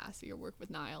new capacity, or work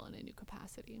with Niall in a new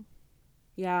capacity.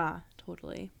 Yeah,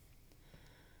 totally.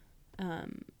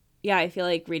 Yeah, I feel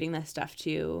like reading this stuff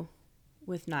too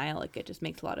with Niall, like, it just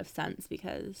makes a lot of sense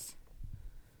because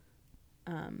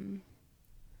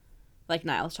like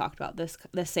Niles talked about this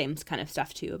same kind of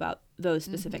stuff too, about those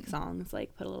specific songs,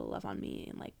 like Put a Little Love on Me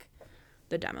and like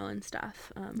the demo and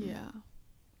stuff.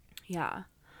 Yeah.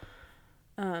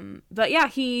 But yeah,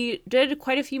 he did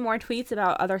quite a few more tweets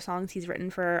about other songs he's written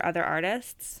for other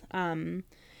artists.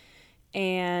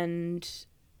 And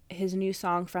his new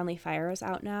song Friendly Fire is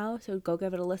out now, so go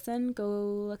give it a listen.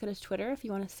 Go look at his Twitter if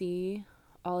you want to see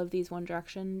all of these One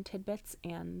Direction tidbits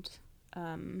and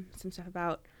some stuff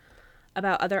about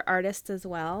other artists as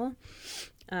well.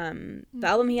 The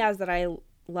album he has that I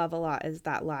love a lot is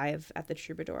that Live at the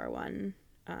Troubadour one,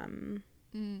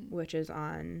 which is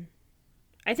on,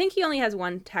 I think he only has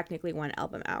technically one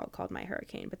album out called My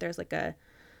Hurricane, but there's like a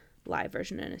live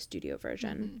version and a studio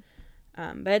version.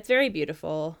 But it's very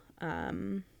beautiful.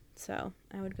 So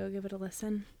I would go give it a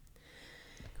listen.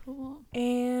 Cool.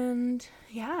 And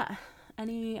yeah,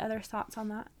 any other thoughts on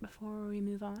that before we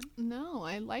move on? No,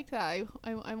 I like that.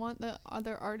 I want the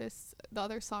other artists, the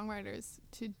other songwriters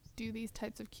to do these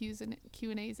types of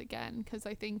Q&As again, because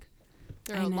I think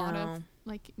there are a lot of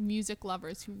like music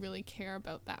lovers who really care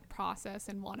about that process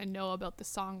and want to know about the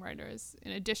songwriters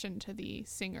in addition to the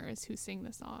singers who sing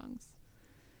the songs.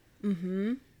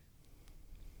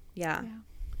 Yeah.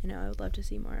 I know, I would love to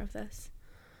see more of this.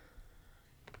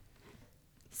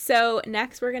 So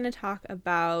next we're going to talk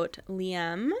about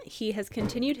Liam. He has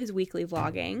continued his weekly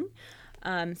vlogging.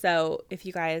 So if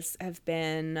you guys have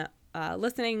been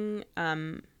listening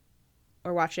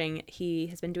or watching, he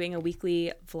has been doing a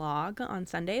weekly vlog on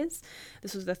Sundays.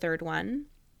 This was the third one.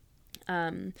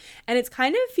 And it's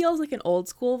kind of feels like an old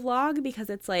school vlog because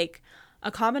it's like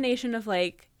a combination of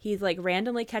like he's like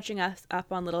randomly catching us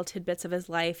up on little tidbits of his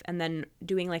life and then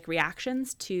doing like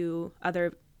reactions to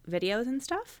other videos and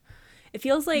stuff. It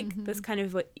feels like this kind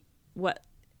of what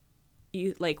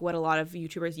you like what a lot of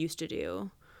YouTubers used to do.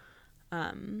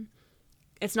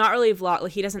 It's not really a vlog.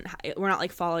 Like we're not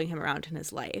like following him around in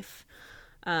his life.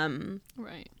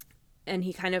 Right. And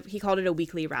he called it a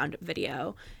weekly roundup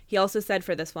video. He also said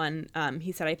for this one,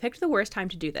 he said, I picked the worst time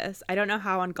to do this. I don't know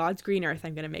how on God's green earth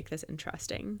I'm going to make this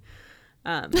interesting.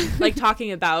 Like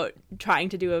talking about trying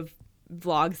to do a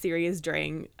vlog series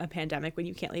during a pandemic when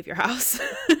you can't leave your house.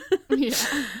 Yeah.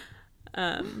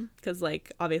 Because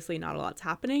like obviously not a lot's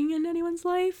happening in anyone's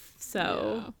life.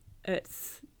 So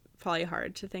it's probably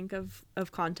hard to think of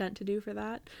content to do for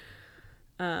that.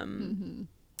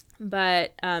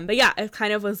 But yeah, it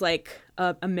kind of was like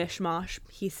a mishmash.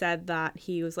 He said that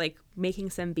he was like making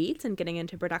some beats and getting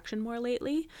into production more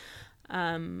lately,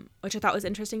 which I thought was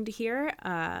interesting to hear.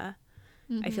 I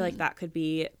feel like that could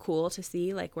be cool to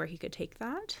see like where he could take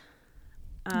that.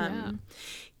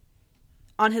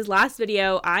 On his last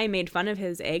video, I made fun of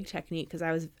his egg technique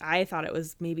because I thought it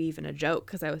was maybe even a joke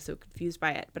because I was so confused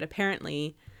by it. But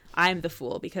apparently I'm the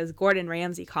fool because Gordon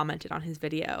Ramsay commented on his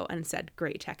video and said,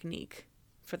 great technique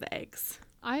for the eggs.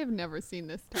 I have never seen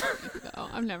this technique though.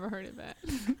 I've never heard of it.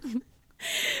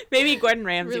 Maybe Gordon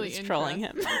Ramsay Really was trolling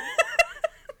him.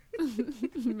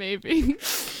 Maybe.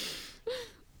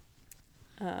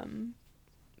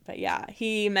 But yeah,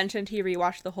 he mentioned he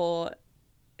rewatched the whole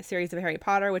series of Harry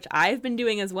Potter, which I've been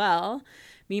doing as well.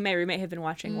 Me and my roommate have been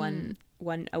watching one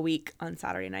a week on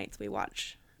Saturday nights. We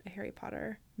watch a Harry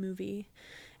Potter movie,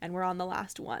 and we're on the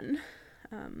last one.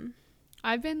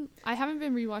 I haven't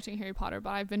been rewatching Harry Potter, but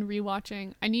I've been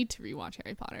rewatching. I need to rewatch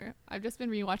Harry Potter. I've just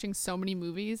been rewatching so many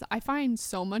movies. I find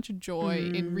so much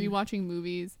joy in rewatching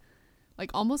movies, like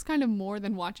almost kind of more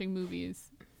than watching movies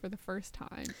for the first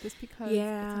time, just because it's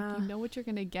like you know what you're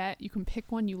gonna get. You can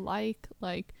pick one you like.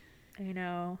 Like, I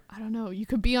know. I don't know. You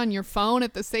could be on your phone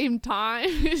at the same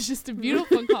time. It's just a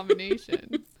beautiful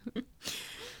combination.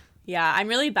 Yeah, I'm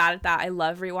really bad at that. I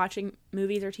love rewatching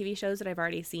movies or TV shows that I've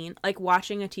already seen. Like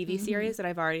watching a TV series that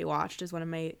I've already watched is one of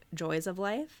my joys of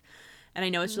life. And I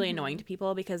know it's really annoying to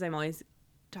people because I'm always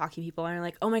talking to people and they're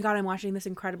like, oh my God, I'm watching this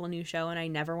incredible new show and I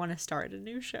never want to start a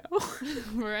new show.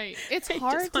 Right. It's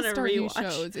hard to start new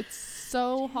shows. It's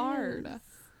so hard.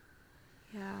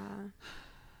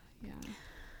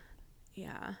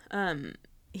 Yeah.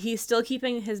 He's still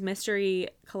keeping his mystery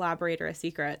collaborator a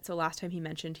secret. So last time he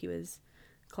mentioned he was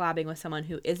collabing with someone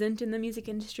who isn't in the music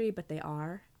industry, but they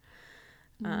are.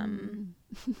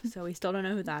 So we still don't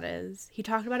know who that is. He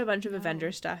talked about a bunch of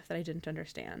Avengers stuff that I didn't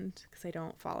understand because I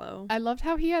don't follow. I loved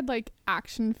how he had like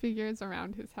action figures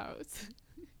around his house.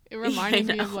 It reminded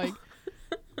me of like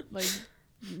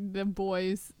the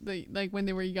boys, like when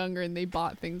they were younger and they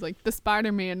bought things like the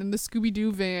Spider-Man and the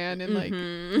Scooby-Doo van and like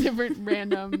different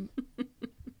random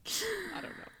I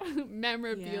don't know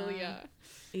memorabilia.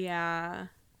 Yeah,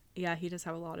 he does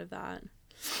have a lot of that.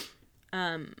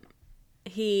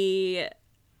 He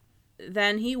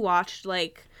watched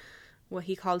like what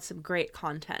he called some great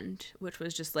content, which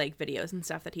was just like videos and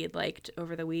stuff that he had liked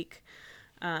over the week.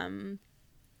 And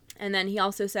then he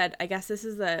also said, I guess this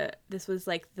was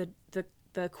like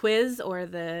the quiz or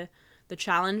the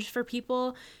challenge for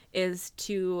people is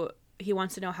he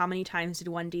wants to know how many times did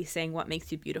 1D sing What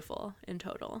Makes You Beautiful in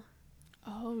total.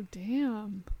 Oh,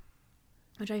 damn.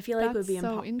 Which I feel like would be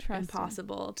so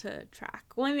impossible to track.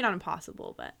 Well, maybe not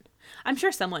impossible, but I'm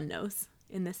sure someone knows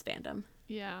in this fandom.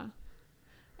 Yeah.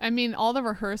 I mean, all the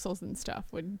rehearsals and stuff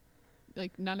would,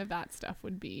 like, none of that stuff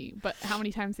would be, but how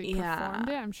many times they performed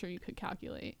it, I'm sure you could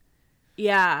calculate.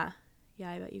 Yeah.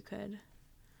 Yeah, I bet you could.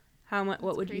 What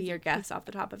would crazy. be your guess off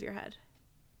the top of your head?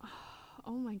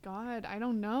 Oh my God. I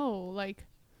don't know. Like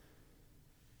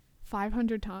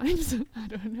 500 times? I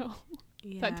don't know.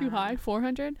 Yeah. Is that too high?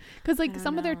 400? Because like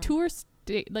some of their know.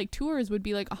 tours would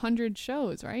be like 100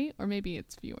 shows, right? Or maybe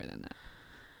it's fewer than that.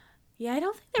 Yeah, I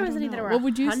don't think there was any that were what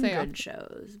would you 100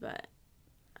 shows, but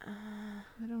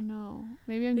I don't know.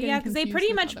 Maybe I'm getting yeah, because they confused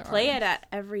pretty with much other play it artists.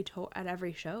 at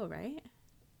every show, right?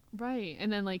 Right.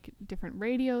 And then like different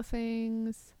radio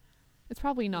things. It's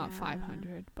probably not Yeah.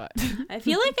 500, but I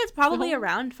feel like it's probably So-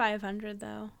 around 500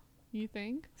 though. you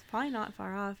think? It's probably not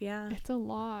far off. Yeah. It's a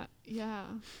lot. Yeah.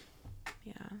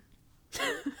 Yeah.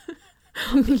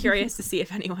 I'll be curious to see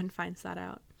if anyone finds that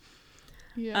out.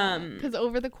 Yeah. Because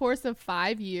over the course of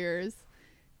 5 years,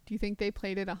 do you think they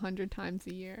played it 100 times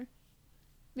a year?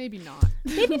 Maybe not.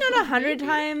 Maybe not 100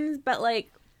 times, but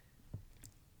like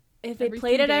if they Every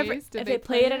played few it every days, did if they they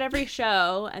played play it at it? every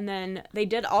show, and then they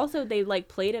like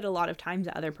played it a lot of times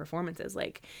at other performances,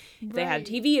 like if they had Right.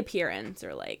 TV appearance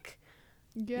or like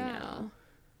Yeah. you know.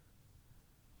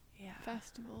 Yeah.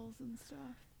 Festivals and stuff.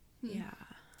 Yeah.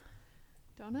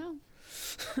 Don't know.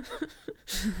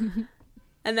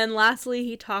 And then lastly,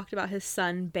 he talked about his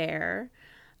son Bear,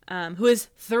 who is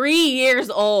 3 years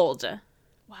old.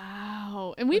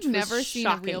 Wow. And we've Which was never seen a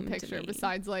real shocking to picture me.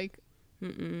 besides like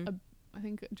Mm-mm. I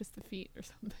think just the feet or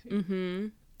something.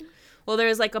 Mm-hmm. Well,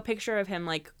 there's like a picture of him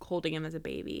like holding him as a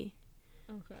baby,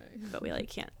 Okay. but we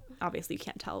can't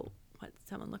tell what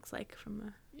someone looks like from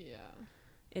a Yeah.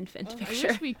 infant Oh, I picture.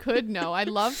 wish we could know. I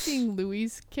love seeing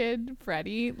Louis' kid,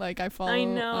 Freddie. Like I follow I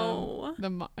know.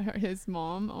 his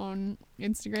mom on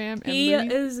Instagram. And He Louis,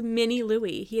 is Mini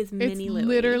Louie. He is Mini it's Louie.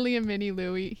 literally a mini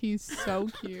Louis. He's so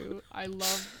cute. I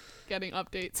love getting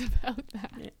updates about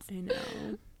that. I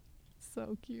know.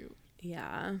 So cute.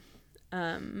 Yeah.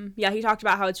 Yeah, he talked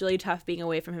about how it's really tough being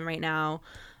away from him right now.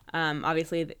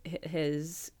 Obviously,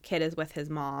 his kid is with his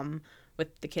mom,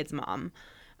 with the kid's mom,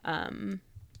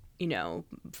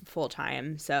 full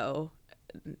time. So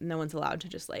no one's allowed to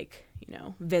just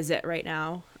visit right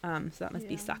now. So that must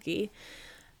be sucky.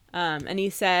 And he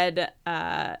said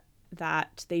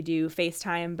that they do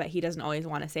FaceTime, but he doesn't always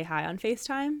want to say hi on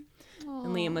FaceTime. Aww.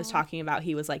 And Liam was talking about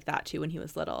he was like that too when he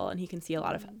was little, and he can see a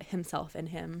lot of himself in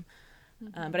him.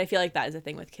 But I feel like that is a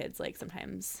thing with kids. Like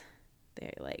sometimes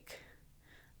they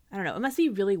I don't know. It must be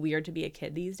really weird to be a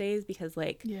kid these days because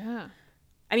Yeah.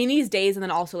 I mean these days and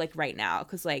then also like right now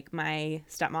because like my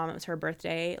stepmom, it was her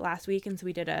birthday last week, and so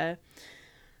we did a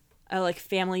like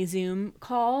family Zoom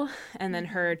call, and then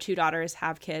her 2 daughters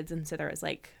have kids, and so there was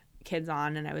like kids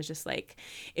on, and I was just like,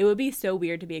 it would be so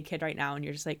weird to be a kid right now and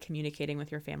you're just like communicating with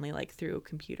your family like through a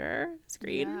computer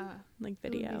screen, Yeah. like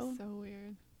It would video. be so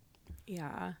weird.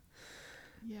 Yeah.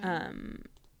 Yeah.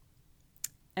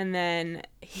 And then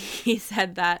he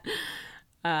said that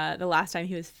the last time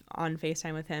he was on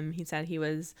FaceTime with him, he said he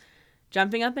was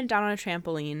jumping up and down on a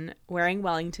trampoline, wearing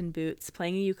Wellington boots,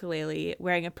 playing a ukulele,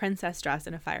 wearing a princess dress,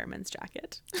 and a fireman's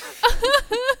jacket.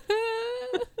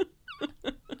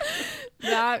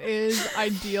 That is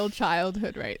ideal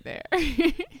childhood right there.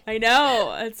 I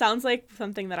know. It sounds like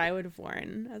something that I would have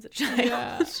worn as a child.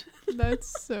 Yeah.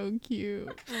 That's so cute.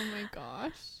 Oh my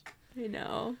gosh. I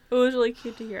know. It was really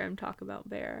cute to hear him talk about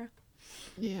Bear.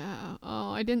 Yeah.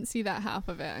 Oh, I didn't see that half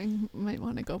of it. I might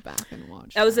want to go back and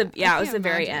watch. That was I it was can't the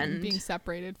very imagine end. Being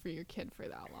separated for your kid for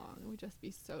that long, it would just be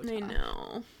so tough. I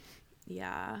know.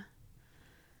 Yeah.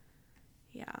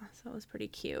 Yeah, so it was pretty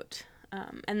cute.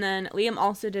 And then Liam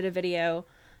also did a video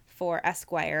for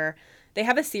Esquire. They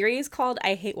have a series called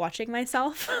I Hate Watching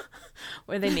Myself,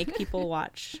 where they make people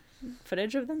watch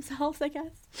footage of themselves, I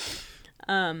guess.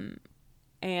 And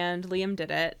Liam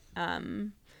did it.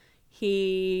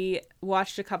 He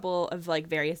watched a couple of like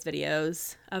various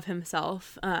videos of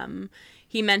himself.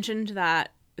 He mentioned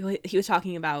that he was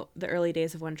talking about the early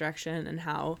days of One Direction and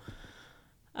how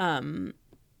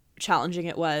challenging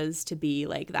it was to be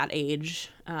like that age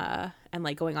and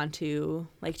like going on to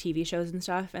like TV shows and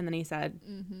stuff. And then he said,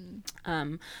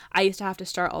 I used to have to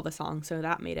start all the songs, so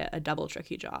that made it a double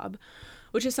tricky job,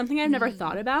 which is something I've never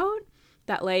thought about,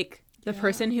 that like the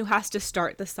person who has to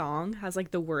start the song has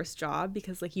like the worst job,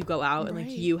 because like you go out and like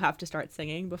you have to start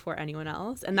singing before anyone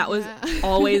else. And that was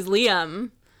always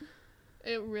Liam.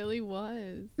 It really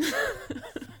was.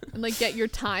 And like get your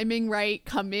timing right,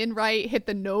 come in right, hit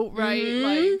the note right.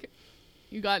 Like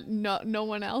you got no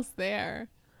one else there.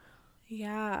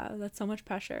 Yeah, that's so much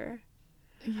pressure.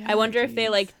 Yeah, I wonder if they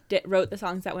like wrote the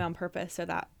songs that way on purpose so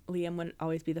that Liam would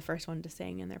always be the first one to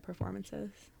sing in their performances.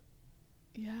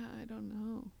 Yeah, I don't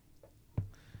know.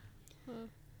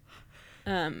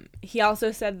 He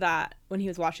also said that when he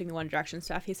was watching the One Direction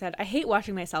stuff, he said, I hate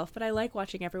watching myself, but I like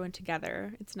watching everyone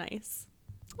together. It's nice.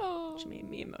 Oh, Which made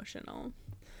me emotional.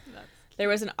 There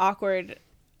was an awkward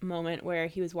moment where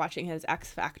he was watching his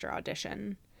X Factor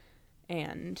audition,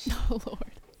 and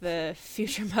Lord. the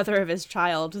future mother of his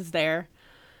child was there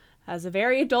as a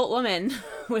very adult woman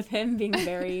with him being a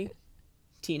very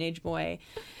teenage boy.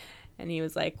 And he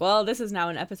was like, well, this is now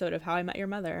an episode of How I Met Your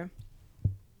Mother.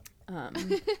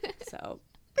 So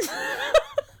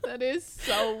That is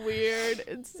so weird.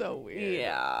 It's so weird.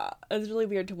 yeah, it's really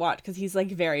weird to watch because he's like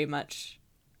very much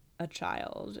a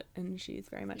child and she's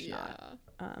very much not.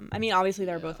 I mean, obviously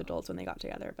they were both adults when they got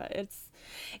together, but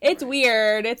it's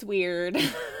weird. It's weird.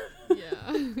 Yeah,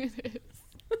 it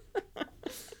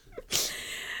is.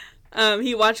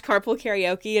 He watched Carpool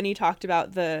Karaoke and he talked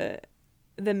about the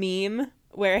meme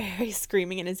where Harry's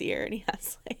screaming in his ear and he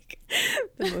has like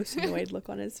the most annoyed look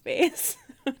on his face,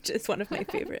 which is one of my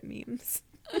favorite memes.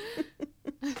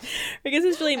 Because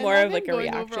it's really more of like a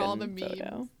reaction over all the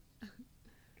photo.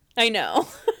 I know.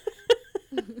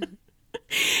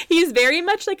 He's very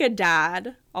much like a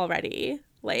dad already,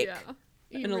 like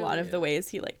in a lot of the ways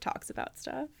he like talks about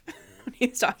stuff. When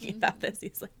he's talking about this,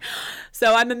 he's like,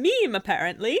 so I'm a meme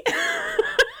apparently.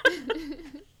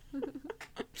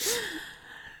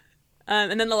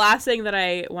 And then the last thing that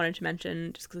I wanted to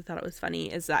mention, just because I thought it was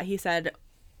funny, is that he said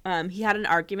he had an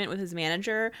argument with his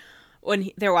manager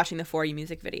when they were watching the For You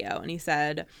music video. And he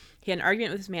said he had an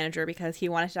argument with his manager because he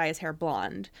wanted to dye his hair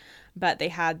blonde, but they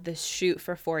had this shoot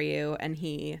for You, and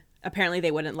apparently they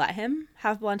wouldn't let him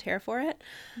have blonde hair for it.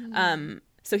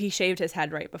 So he shaved his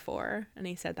head right before, and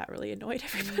he said that really annoyed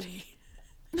everybody.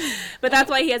 But that's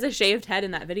why he has a shaved head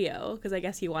in that video, because I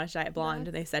guess he wanted to dye it blonde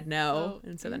and they said no.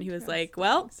 And so then he was like,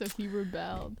 well, so he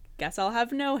rebelled. Guess I'll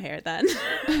have no hair then.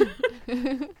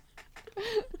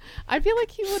 I feel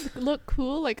like he would look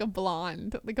cool like a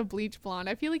blonde, like a bleach blonde.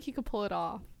 I feel like he could pull it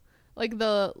off. Like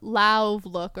the Lauv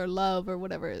look, or Love, or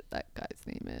whatever that guy's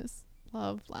name is.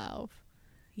 Lauv.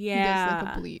 Yeah. He does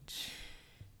like a bleach.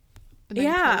 And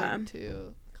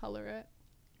then color it.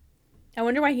 I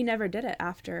wonder why he never did it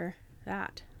after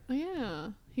that. Oh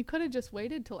yeah, he could have just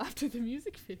waited till after the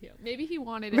music video. Maybe he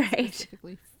wanted it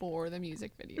specifically for the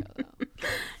music video though.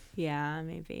 Yeah,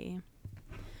 maybe.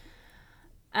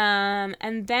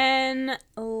 And then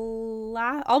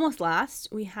almost last,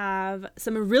 we have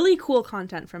some really cool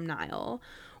content from Niall,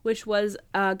 which was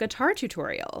a guitar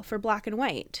tutorial for Black and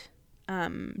White.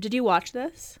 Did you watch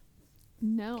this?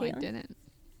 No, Caitlin? I didn't.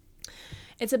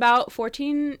 It's about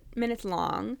 14 minutes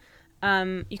long.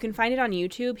 You can find it on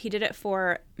YouTube. He did it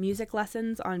for music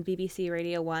lessons on BBC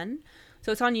Radio 1.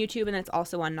 So it's on YouTube, and it's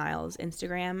also on Niall's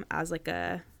Instagram as like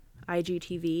a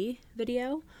IGTV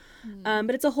video.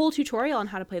 But it's a whole tutorial on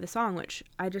how to play the song, which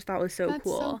I just thought was That's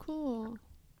cool. so cool.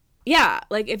 Yeah,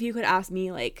 like if you could ask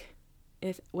me like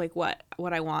if like what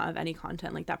I want of any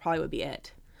content, like that probably would be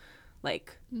it.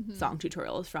 Like song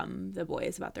tutorials from the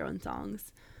boys about their own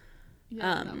songs.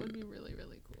 Yeah, that would be really,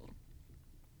 really cool.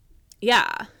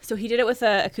 Yeah, so he did it with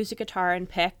an acoustic guitar and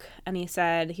pick, and he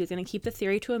said he was going to keep the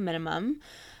theory to a minimum.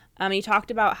 He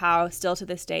talked about how still to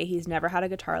this day he's never had a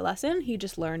guitar lesson. He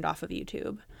just learned off of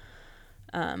YouTube.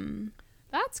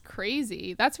 That's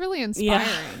crazy. That's really inspiring.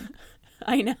 Yeah,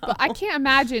 I know. But I can't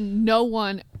imagine no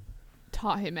one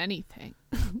taught him anything.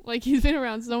 Like he's been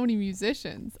around so many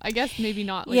musicians. I guess maybe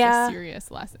not like a serious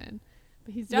lesson,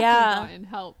 but he's definitely gotten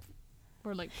help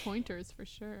or like pointers for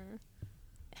sure.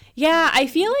 Yeah, I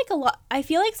feel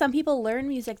like some people learn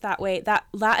music that way. That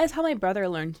is how my brother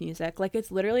learned music. Like it's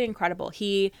literally incredible.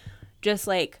 He just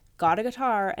like got a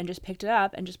guitar and just picked it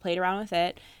up and just played around with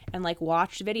it and like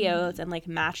watched videos and like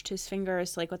matched his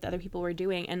fingers to like what the other people were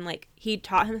doing, and like he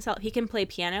taught himself. He can play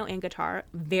piano and guitar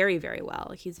very, very well.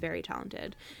 Like he's very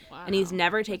talented. Wow. And he's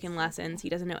never taken lessons. He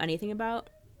doesn't know anything about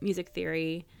music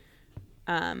theory.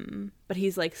 But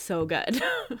he's like so good.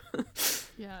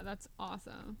 Yeah, that's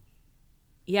awesome.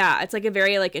 yeah, it's like a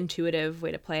very like intuitive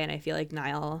way to play, and I feel like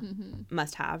Niall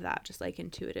must have that just like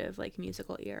intuitive like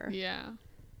musical ear. Yeah.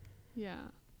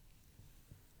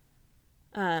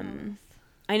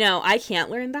 I know I can't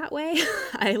learn that way.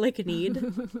 I like need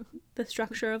the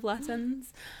structure of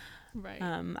lessons. Right.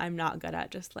 I'm not good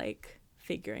at just like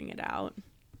figuring it out.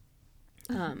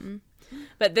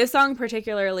 But this song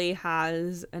particularly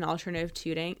has an alternative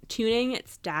tuning.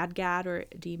 It's dadgad or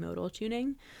D-modal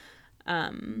tuning.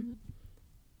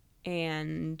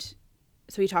 And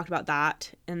so we talked about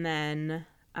that, and then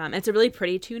it's a really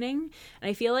pretty tuning, and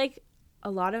I feel like a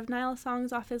lot of Niall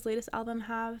songs off his latest album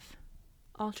have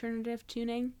alternative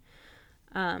tuning,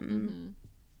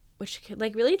 which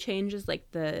like really changes like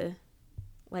the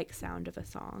like sound of a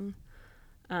song,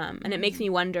 and it makes me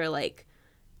wonder like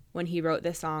when he wrote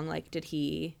this song, like did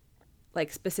he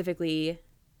like specifically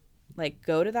like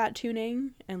go to that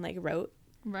tuning and like wrote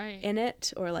in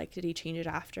it, or like did he change it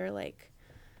after? Like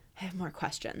I have more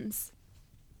questions.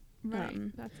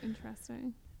 Right. That's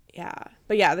interesting. Yeah.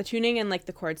 But yeah, the tuning and like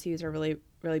the chords he used are really,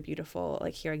 really beautiful.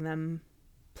 Like hearing them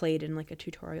played in like a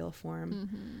tutorial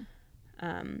form.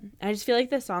 And I just feel like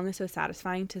this song is so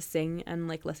satisfying to sing and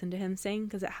like listen to him sing,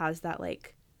 because it has that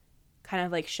like kind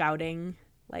of like shouting,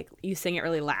 like you sing it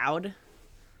really loud.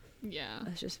 Yeah.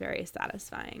 It's just very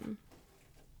satisfying.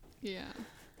 Yeah.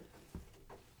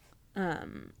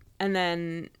 And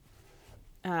then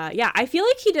I feel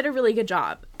like he did a really good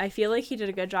job. I feel like he did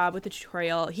a good job with the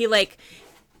tutorial. He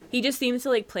just seems to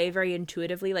like play very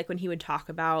intuitively. Like when he would talk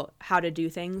about how to do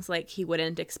things, like he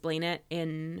wouldn't explain it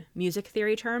in music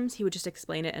theory terms. He would just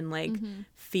explain it in like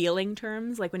feeling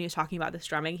terms. Like when he was talking about the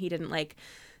strumming, he didn't like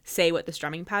say what the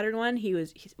strumming pattern he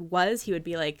would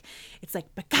be like, it's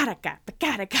like bakadaka,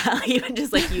 bakadaka. He would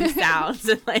just like use sounds,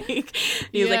 and like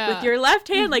he was like, with your left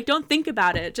hand, like don't think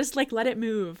about it, just like let it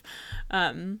move.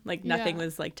 Like nothing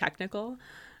was like technical.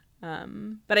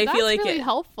 But I feel like that's really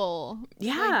helpful.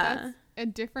 Yeah. Like, that's a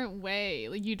different way.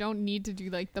 Like you don't need to do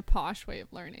like the posh way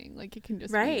of learning. Like it can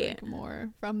just be like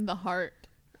more from the heart.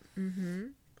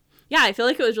 Yeah, I feel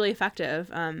like it was really effective.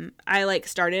 I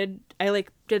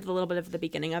did a little bit of the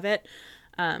beginning of it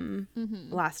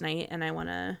last night, and I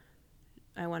wanna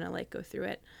like go through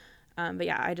it. But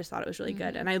yeah, I just thought it was really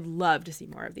good, and I'd love to see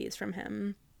more of these from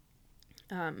him.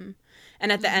 And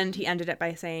at the end, he ended it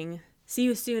by saying, "See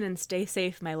you soon and stay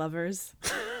safe, my lovers."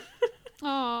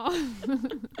 Oh,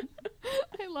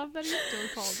 I love that he still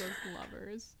calls us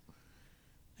lovers.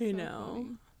 I know.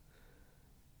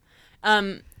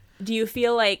 Do you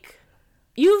feel like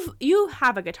you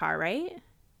have a guitar, right?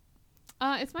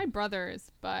 It's my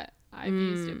brother's, but I've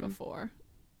used it before.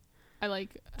 I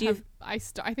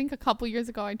think a couple years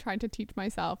ago I tried to teach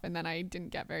myself, and then I didn't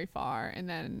get very far, and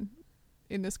then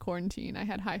in this quarantine I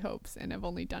had high hopes, and I've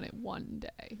only done it one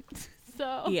day.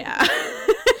 So yeah.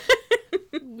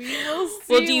 We will see.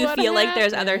 Well, do you feel like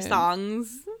there's other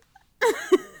songs?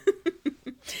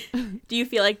 Do you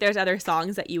feel like there's other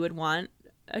songs that you would want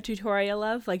a tutorial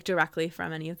of, like directly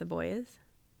from any of the boys?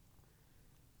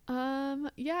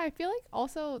 Yeah, I feel like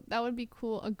also that would be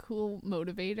a cool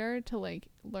motivator to like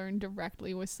learn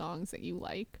directly with songs that you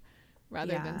like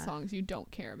rather than songs you don't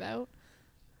care about.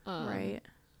 Right.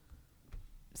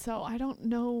 So I don't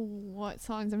know what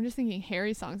songs. I'm just thinking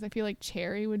Harry songs. I feel like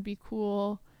Cherry would be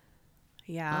cool.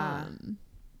 Yeah.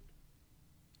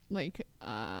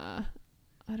 I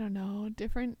don't know,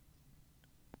 different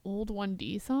old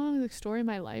 1D songs. Like Story of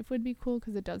My Life would be cool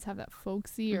because it does have that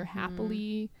folksy or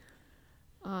happily.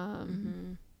 I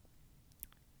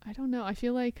don't know. I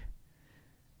feel like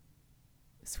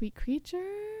Sweet Creature,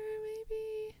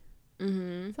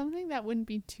 maybe. Something that wouldn't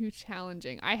be too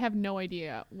challenging. I have no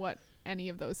idea what any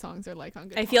of those songs are like on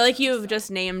guitar. I feel like you've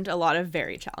just named a lot of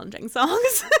very challenging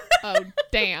songs. Oh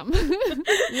damn!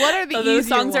 What are the those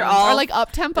songs? Ones? Are all like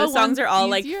up tempo. Those songs are all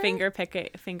easier? like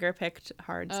finger picked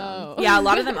hard songs. Yeah, a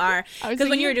lot of them are. Because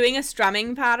when you're doing a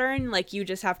strumming pattern, like you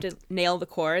just have to nail the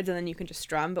chords and then you can just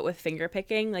strum. But with finger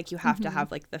picking, like you have to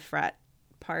have like the fret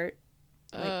part.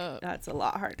 Like, that's a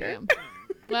lot harder. Damn.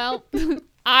 Well,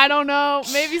 I don't know.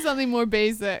 Maybe something more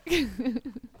basic.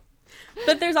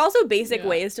 But there's also basic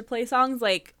ways to play songs.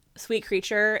 Like Sweet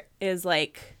Creature is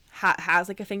like has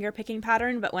like a finger picking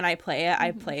pattern, but when I play it,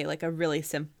 I play like a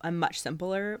much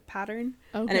simpler pattern,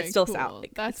 and it still sounds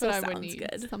like that's what I would need.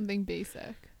 Good. Something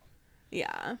basic.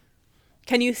 Yeah.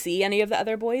 Can you see any of the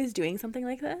other boys doing something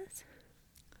like this?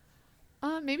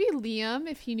 Maybe Liam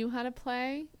if he knew how to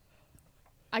play.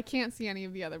 I can't see any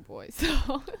of the other boys,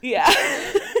 so yeah.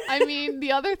 I mean,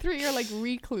 the other three are like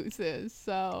recluses,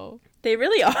 so they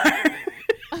really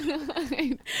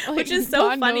are. Which is so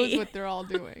God funny. knows what they're all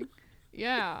doing.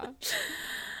 Yeah.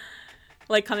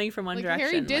 Like coming from One Like Direction.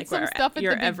 Harry did like, some where stuff at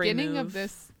your the every beginning of move-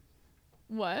 this.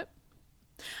 What?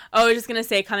 Oh, I was just gonna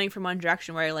say coming from One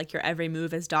Direction, where like your every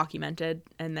move is documented,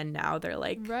 and then now they're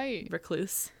like Right.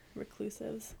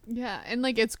 reclusives. Yeah, and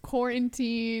like it's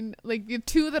quarantine. Like the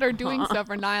two that are doing stuff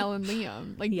are Niall and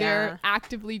Liam. Like Yeah. they're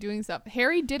actively doing stuff.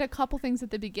 Harry did a couple things at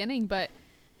the beginning, but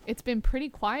it's been pretty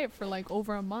quiet for like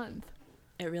over a month.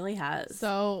 It really has.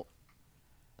 So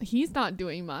he's not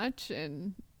doing much,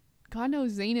 and God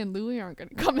knows Zayn and Louis aren't going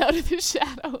to come out of the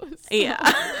shadows. Yeah.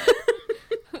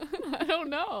 I don't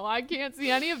know. I can't see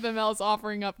any of them else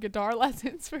offering up guitar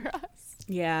lessons for us.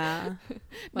 Yeah.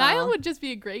 Niall Well, would just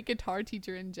be a great guitar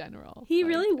teacher in general. He Like,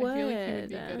 really I feel like he would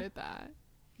be would. good at that.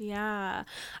 Yeah.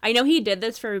 I know he did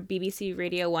this for BBC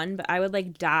Radio 1, but I would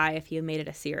like die if he made it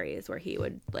a series where he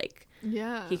would like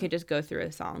Yeah. he could just go through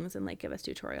his songs and like give us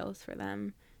tutorials for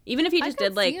them. Even if he just I could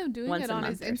did like see him doing once it a on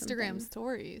month his or Instagram something.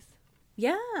 stories.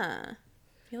 Yeah. I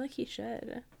feel like he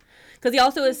should. Cuz he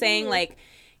also was saying like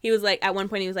he was like at one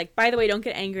point he was like, by the way, don't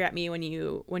get angry at me when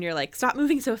you're like, stop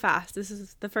moving so fast. This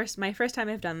is my first time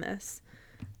I've done this.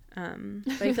 But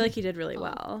I feel like he did really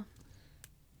well.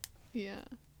 Yeah.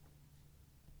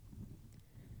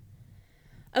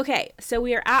 Okay, so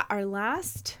we are at our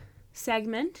last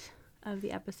segment of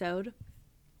the episode,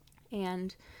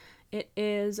 and it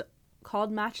is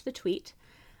called Match the Tweet.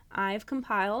 I've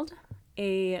compiled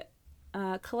a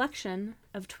collection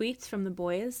of tweets from the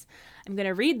boys. I'm going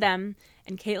to read them,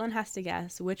 and Caitlin has to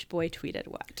guess which boy tweeted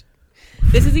what.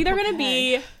 This is either going to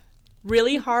be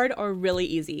really hard or really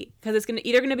easy, because it's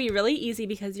either going to be really easy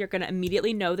because you're going to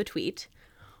immediately know the tweet,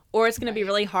 or it's going to be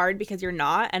really hard because you're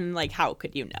not, and like, how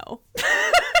could you know?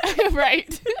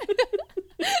 Right.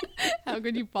 How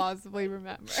could you possibly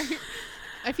remember?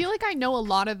 I feel like I know a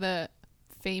lot of the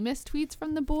famous tweets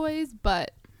from the boys,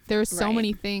 but there's so Right.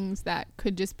 many things that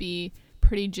could just be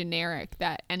pretty generic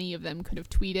that any of them could have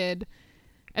tweeted.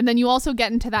 And then you also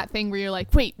get into that thing where you're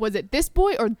like, wait, was it this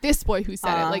boy or this boy who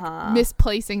said it? Like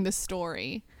misplacing the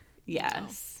story.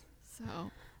 Yes. So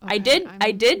I okay, did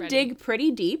I'm dig ready.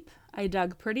 pretty deep. I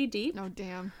dug pretty deep. Oh,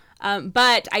 damn.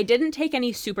 But I didn't take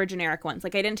any super generic ones.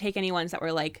 Like I didn't take any ones that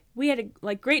were like, we had a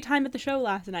like great time at the show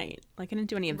last night. Like I didn't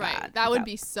do any of Right. that. That would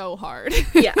be so hard.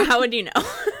 Yeah, how would you know?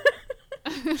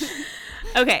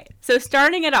 Okay, so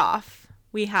starting it off,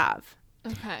 we have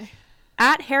Okay.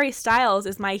 at Harry Styles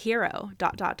is my hero, ...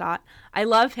 I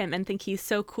love him and think he's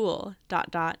so cool, ...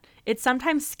 It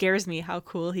sometimes scares me how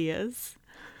cool he is.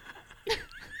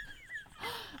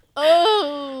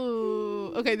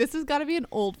 Oh, okay. This has got to be an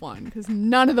old one because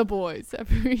none of the boys have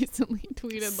recently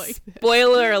tweeted like this.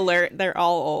 Spoiler alert, they're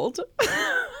all old.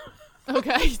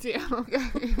 Okay, damn.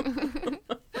 Okay.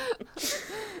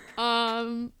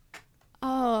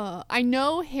 I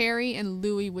know Harry and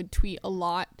Louis would tweet a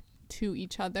lot to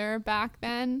each other back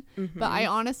then, but I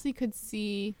honestly could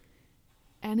see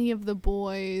any of the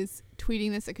boys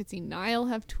tweeting this. I could see Niall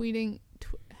having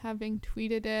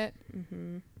tweeted it.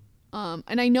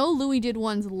 And I know Louis did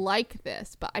ones like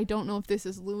this, but I don't know if this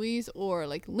is Louis or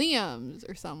like Liam's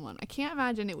or someone. I can't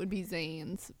imagine it would be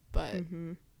Zayn's, but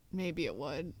maybe it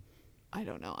would. I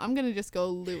don't know. I'm gonna just go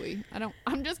Louis.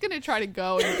 I'm just gonna try to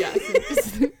go and guess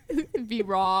and just be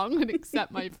wrong and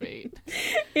accept my fate.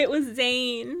 It was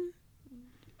Zayn.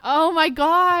 Oh my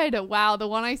god! Wow, the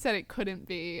one I said it couldn't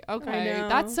be. Okay, know.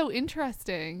 that's so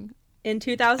interesting. In I guess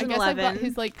 2011. I've got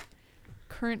his like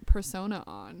current persona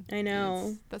on. I know.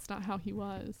 It's- That's not how he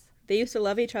was. They used to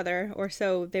love each other, or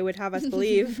so they would have us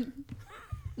believe.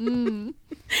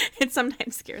 It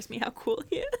sometimes scares me how cool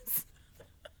he is.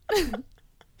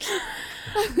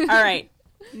 All right.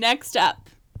 Next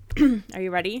up. Are you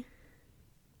ready?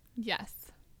 Yes.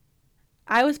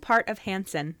 I was part of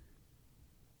Hanson.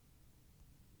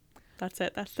 That's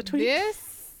it. That's the tweet.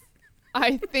 This,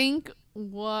 I think,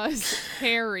 was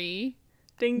Harry.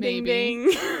 Ding, ding, maybe.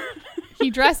 ding. He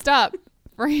dressed up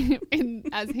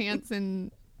as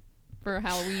Hanson for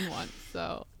Halloween once.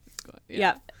 So, yeah.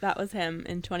 Yep, that was him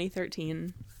in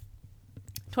 2013.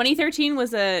 2013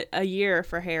 was a year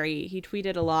for Harry. He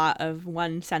tweeted a lot of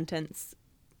one sentence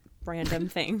random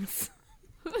things.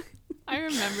 I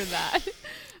remember that.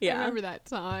 Yeah. I remember that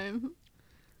time.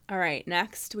 All right,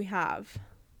 next we have,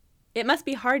 it must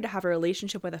be hard to have a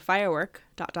relationship with a firework, ...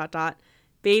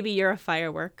 Baby, you're a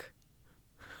firework.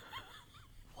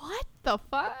 What the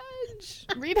fudge?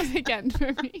 Read it again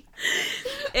for me.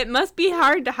 It must be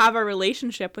hard to have a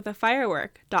relationship with a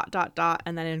firework, ...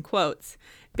 And then in quotes,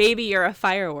 baby, you're a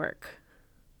firework.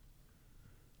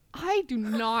 I do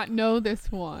not know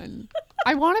this one.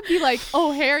 I want to be like,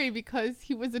 oh, Harry, because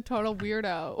he was a total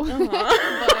weirdo.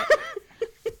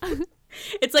 But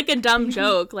It's like a dumb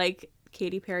joke, like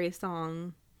Katy Perry's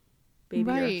song. Baby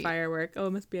or Right. firework. Oh,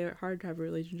 it must be hard to have a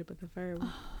relationship with a firework.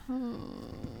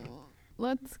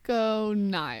 Let's go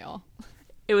Niall.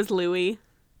 It was Louis.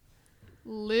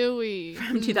 Louis.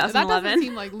 From That 2011. doesn't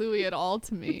seem like Louis at all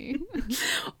to me.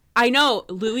 I know.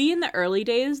 Louis in the early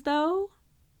days, though,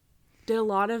 did a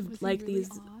lot of Was he like really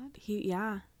these. odd?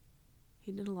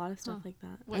 He did a lot of stuff Huh. like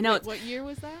that. What, I know wait, it's what year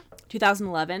was that?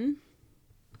 2011.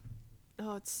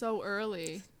 Oh, it's so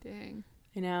early. Dang.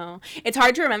 I know. It's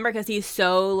hard to remember because he's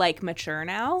so like mature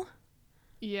now,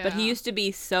 Yeah. but he used to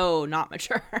be so not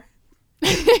mature.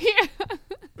 Yeah.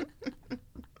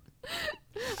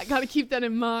 I gotta keep that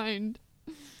in mind.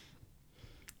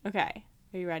 Okay,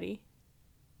 are you ready?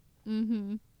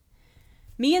 Mm-hmm.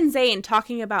 Me and Zane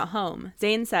talking about home.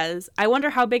 Zane says, "I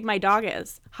wonder how big my dog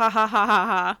is." Ha ha ha ha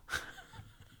ha.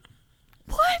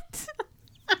 What?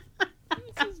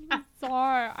 This is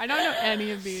bizarre. I don't know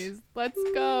any of these. Let's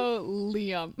go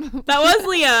Liam. That was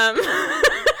Liam.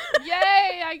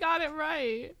 Yay, I got it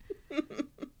right.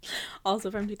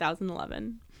 Also from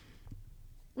 2011.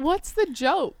 What's the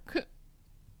joke?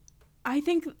 I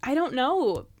don't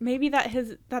know. Maybe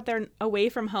that they're away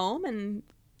from home and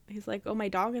he's like, "Oh, my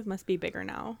dog must be bigger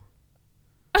now."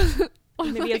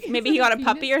 Maybe Like, maybe is he it got a a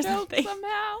puppy or penis joke something.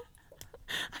 somehow.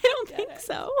 I don't Get think it.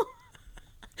 so.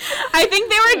 I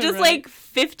think they were just Alright. like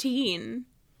 15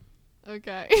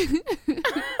 Okay.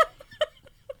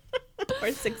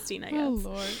 or 16, I guess. Oh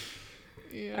Lord.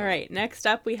 Yeah. All right, next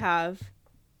up we have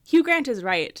Hugh Grant is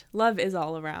right. Love is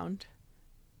all around.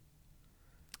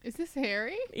 Is this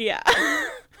Harry? Yeah.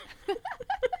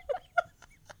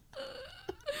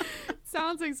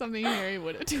 Sounds like something Harry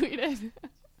would have tweeted.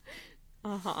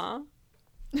 Uh-huh.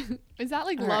 Is that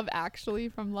like All right. Love Actually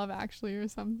from Love Actually or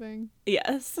something?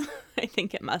 Yes. I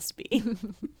think it must be.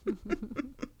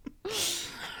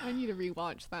 I need to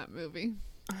rewatch that movie.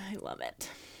 I love it.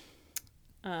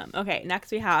 Okay,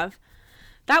 next we have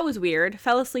that was weird.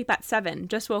 Fell asleep at 7.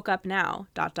 Just woke up now. ...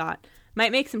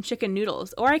 Might make some chicken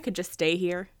noodles, or I could just stay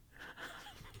here.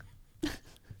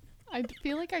 I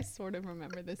feel like I sort of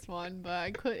remember this one,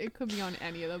 but it could be on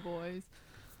any of the boys.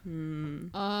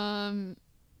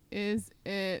 Is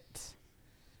it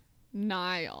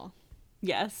Niall?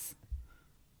 Yes.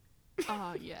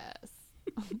 Oh yes.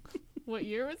 What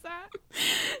year was that?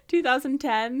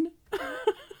 2010.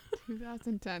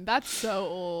 2010. That's so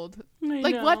old. I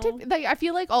Like what know. did like I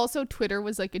feel like also Twitter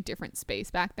was like a different space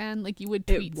back then. Like you would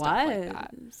tweet It stuff was. like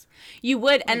that. You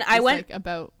would, and Like, I just, went. like,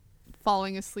 about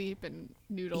falling asleep and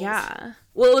noodles. Yeah.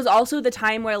 Well, it was also the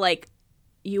time where like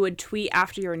you would tweet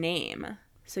after your name,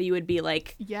 so you would be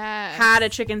like, Yeah. had a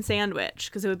chicken sandwich,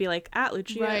 because it would be like at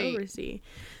Lucia Right. Oversea.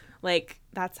 Like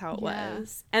that's how it Yeah.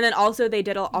 was. And then also they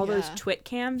did all those Yeah.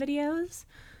 TwitCam videos.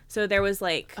 So there was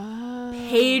like Oh.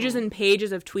 pages and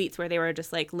pages of tweets where they were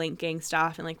just like linking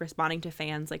stuff and like responding to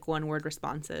fans like one word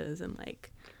responses and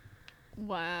like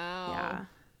Wow. yeah.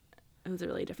 It was a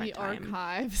really different The time.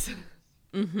 archives.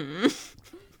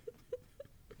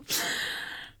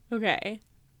 Okay.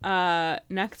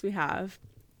 Next we have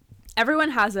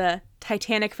everyone has a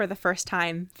Titanic for the first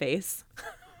time face.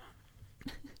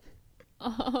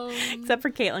 Except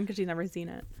for Caitlin because she's never seen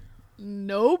it.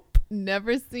 Nope.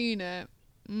 Never seen it.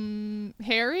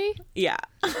 Harry? Yeah.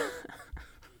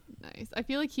 Nice. I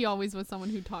feel like he always was someone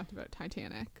who talked about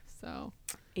Titanic. So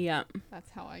Yeah. that's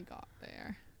how I got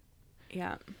there.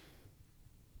 Yeah.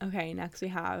 Okay, next we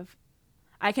have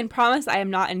I can promise I am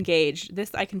not engaged.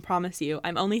 This I can promise you.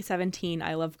 I'm only 17.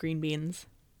 I love green beans.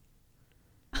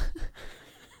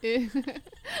 I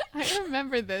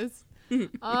remember this.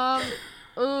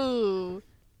 Ooh.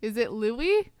 Is it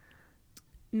Louis?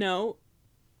 No.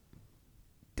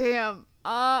 Damn.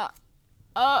 Liam?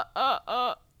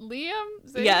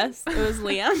 Zane? Yes, it was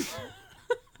Liam.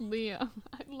 Liam.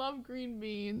 I love green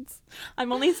beans.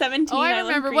 I'm only 17. Oh, I love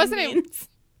remember. green Wasn't it- beans.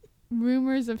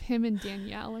 Rumors of him and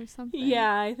Danielle or something.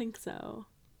 Yeah, I think so.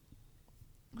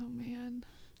 Oh man.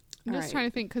 I'm All just right. trying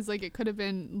to think because like it could have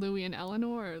been Louis and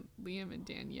Eleanor or Liam and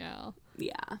Danielle.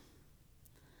 Yeah.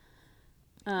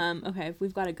 Okay,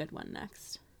 we've got a good one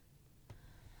next.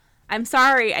 I'm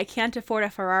sorry, I can't afford a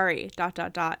Ferrari, ... But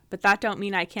that don't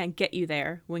mean I can't get you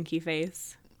there, winky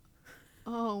face.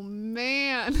 Oh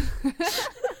man.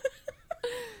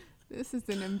 This is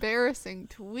an embarrassing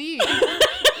tweet.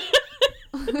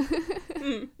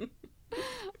 I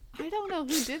don't know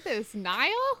who did this.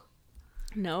 Niall?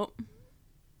 Nope.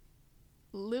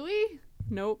 Louis?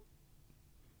 Nope.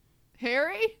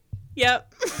 Harry?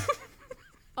 Yep.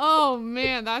 Oh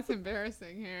man, that's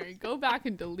embarrassing, Harry. Go back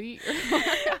and delete your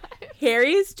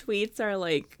Harry's tweets are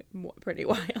like pretty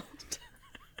wild.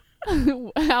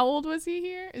 How old was he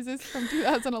here? Is this from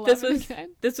 2011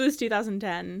 again? This was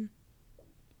 2010.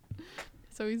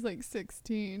 So he's like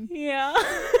 16. Yeah.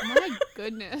 My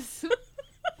goodness.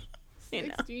 You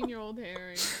know. 16-year-old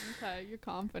Harry. Okay, you're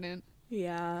confident.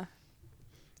 Yeah.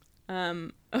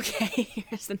 Okay,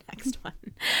 here's the next one.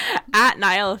 At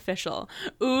Niall Official.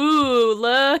 Ooh,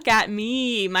 look at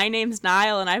me. My name's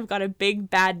Niall and I've got a big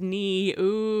bad knee.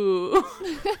 Ooh.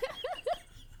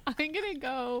 I'm gonna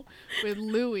go with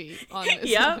Louis on this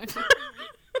Yep. one.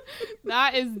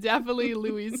 That is definitely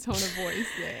Louis' tone of voice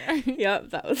there. Yep,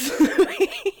 that was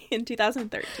in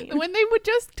 2013. When they would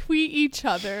just tweet each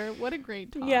other. What a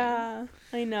great time. Yeah,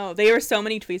 I know. They were so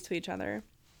many tweets to each other.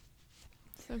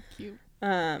 So cute.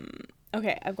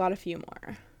 Okay, I've got a few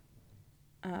more.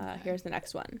 Here's the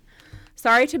next one.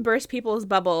 Sorry to burst people's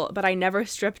bubble, but I never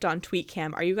stripped on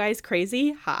TweetCam. Are you guys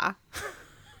crazy? Ha.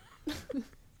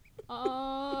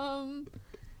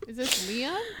 Is this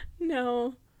Liam?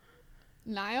 No.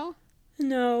 Niall?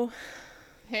 No.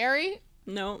 Harry?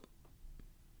 No.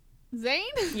 Zayn?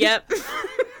 Yep.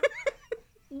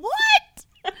 What?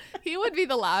 He would be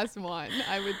the last one,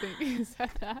 I would think, who said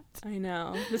that. I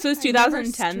know. This was I never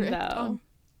 2010 stripped though. on-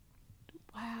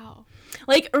 Wow.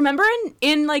 Like, remember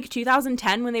in like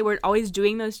 2010 when they were always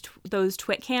doing those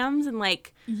twit cams and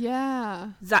like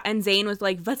Yeah. and Zayn was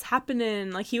like, "What's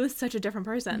happening?" Like he was such a different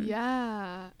person.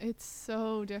 Yeah. It's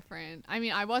so different. I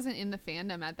mean, I wasn't in the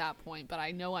fandom at that point, but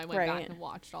I know I went Right. back and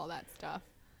watched all that stuff.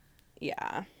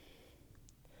 Yeah.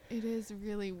 It is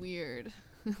really weird.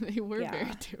 They were Yeah.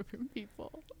 very different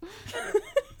people.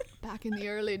 Back in the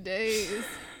early days.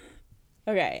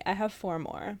 Okay, I have 4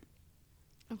 more.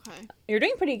 Okay. You're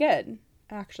doing pretty good,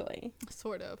 actually.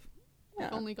 Sort of. Yeah.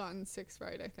 I've only gotten 6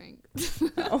 right, I think.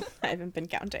 Oh, I haven't been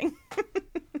counting.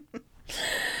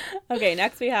 Okay,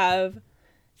 next we have,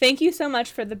 thank you so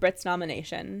much for the Brits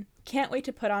nomination. Can't wait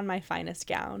to put on my finest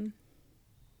gown.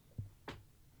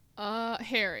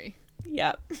 Harry.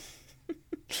 Yep.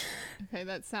 Okay,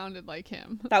 that sounded like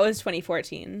him. That was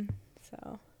 2014.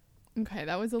 So. Okay,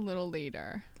 that was a little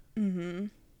later. Mm-hmm.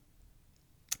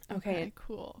 Okay.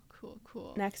 Cool.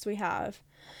 Next we have,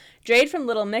 Jade from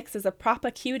Little Mix is a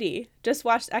proper cutie. Just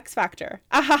watched X Factor.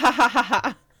 Ah ha ha ha ha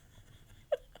ha.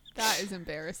 That is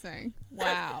embarrassing.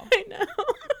 Wow. I know.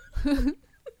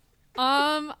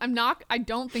 I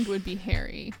don't think it would be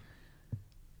Harry.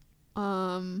 But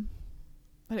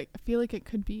I feel like it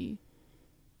could be.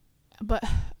 But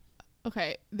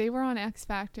okay, they were on X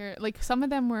Factor. Like some of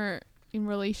them were in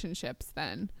relationships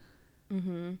then.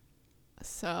 Mm-hmm.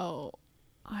 So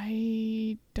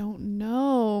I don't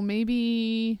know.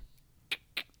 Maybe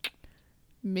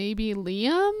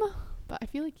Liam, but I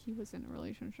feel like he was in a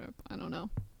relationship. I don't know.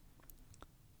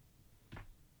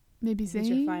 Maybe Is this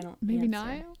your Zayn. final Maybe answer?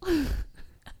 Niall.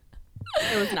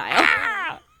 It was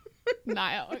Niall.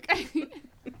 Niall. Okay.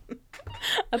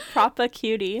 A proper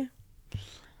cutie.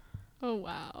 Oh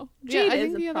wow. Jade I is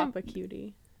think a the other. proper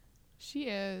cutie. She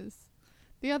is.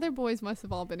 The other boys must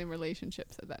have all been in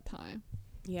relationships at that time.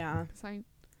 Yeah.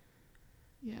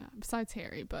 Besides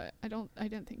Harry, but I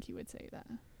didn't think he would say that.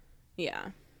 Yeah.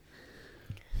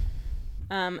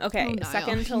 Okay, Oh, Niall,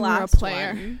 second to you were a last player.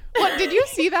 one. What, did you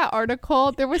see that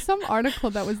article? There was some article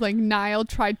that was like Niall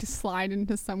tried to slide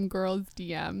into some girl's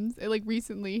DMs. It like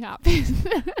recently happened.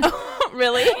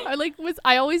 Really?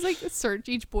 I always like search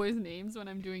each boy's names when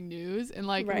I'm doing news, and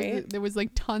like Right. there was like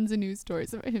tons of news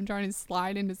stories of him trying to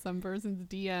slide into some person's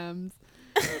DMs.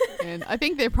 And I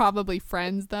think they're probably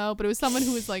friends though, but it was someone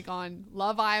who was like on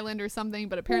Love Island or something,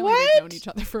 but apparently they've known each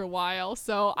other for a while.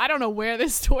 So I don't know where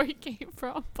this story came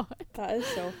from, but That is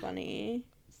so funny.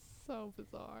 so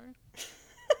bizarre.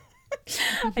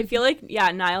 I feel like, yeah,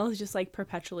 Niall is just like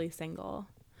perpetually single.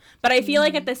 But I feel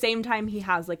like at the same time he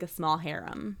has like a small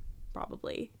harem,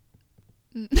 probably.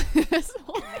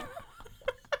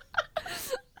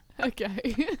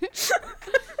 Okay.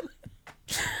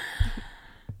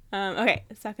 Okay,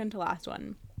 second to last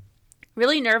one.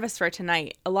 Really nervous for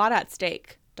tonight. A lot at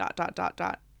stake. ...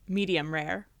 Medium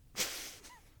rare.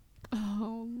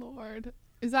 Oh Lord.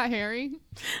 Is that Harry?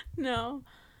 No.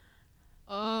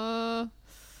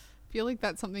 Feel like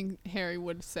that's something Harry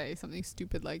would say, something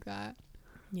stupid like that.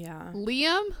 Yeah.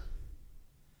 Liam?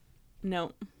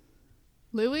 No.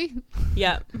 Louis?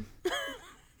 Yep.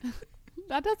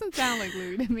 That doesn't sound like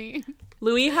Louis to me.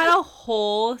 Louis had a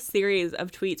whole series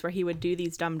of tweets where he would do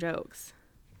these dumb jokes.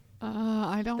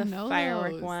 I don't The know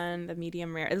firework those. one, the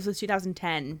medium rare. This was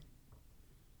 2010.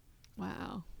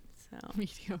 Wow. So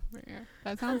Medium rare.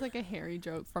 That sounds like a Harry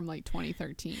joke from like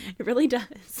 2013. it really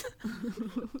does.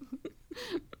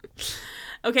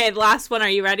 Okay, the last one. Are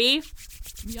you ready?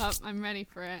 Yup, I'm ready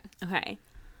for it. Okay.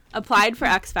 Applied for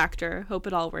X Factor. Hope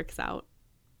it all works out.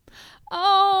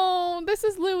 Oh, this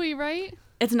is Louis, right?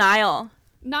 It's Niall.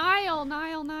 Niall.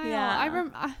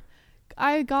 Yeah.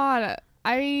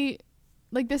 I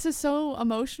like, this is so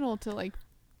emotional to like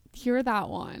hear that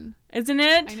one. Isn't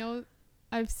it? I know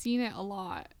I've seen it a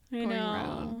lot going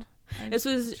around. This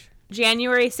was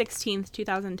January 16th,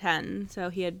 2010. So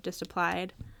he had just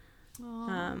applied.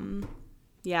 Aw.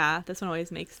 Yeah, this one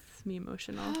always makes me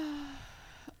emotional.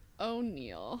 Oh,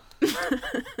 Neil.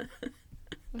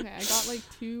 Okay, I got like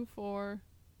 2, 4.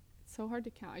 It's so hard to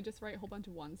count. I just write a whole bunch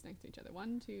of ones next to each other.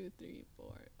 1, 2, 3,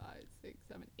 4, 5, 6,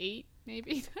 7, 8,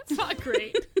 maybe. That's not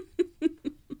great.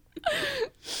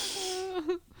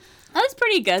 That was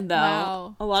pretty good, though.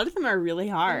 Wow. A lot of them are really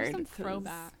hard. There's some 'cause-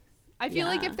 throwback. I feel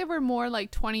like Yeah. if they were more like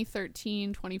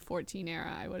 2013, 2014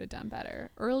 era, I would have done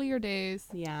better. Earlier days,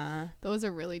 Yeah, those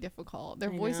are really difficult.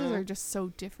 Their I voices know. are just so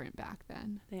different back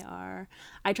then. they are.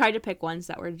 I tried to pick ones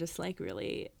that were just like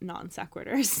really non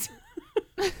sequiturs.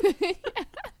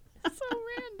 So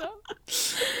random.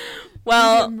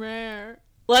 Well, Medium rare.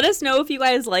 let us know if you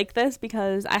guys like this,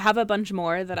 because I have a bunch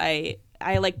more that I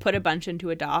like put a bunch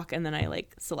into a doc and then I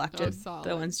like selected solid.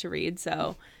 the ones to read.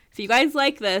 So if you guys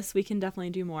like this, we can definitely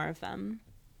do more of them.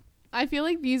 I feel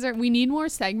like we need more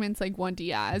segments like One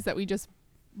Diaz that we just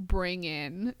bring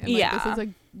in. And, like, Yeah. This is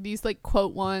like, these like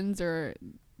quote ones or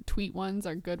tweet ones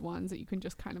are good ones that you can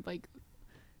just kind of like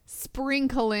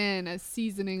sprinkle in as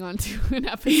seasoning onto an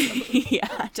episode.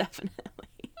 Yeah, definitely.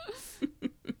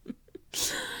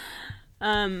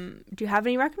 Do you have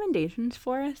any recommendations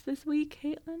for us this week,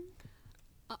 Caitlin?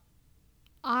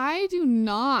 I do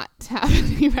not have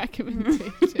any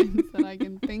recommendations that I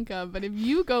can think of, but if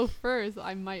you go first,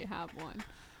 I might have one.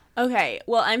 Okay,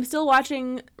 well, I'm still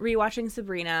rewatching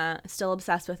Sabrina, still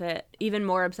obsessed with it, even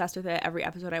more obsessed with it. Every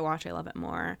episode I watch, I love it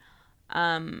more.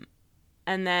 And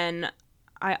then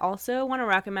I also want to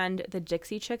recommend the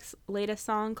Dixie Chicks' latest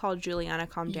song called Juliana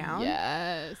Calm Down.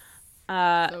 Yes.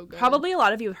 So good. Probably a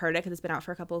lot of you have heard it because it's been out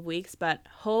for a couple of weeks, but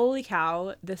holy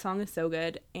cow, this song is so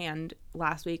good. And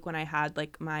last week when I had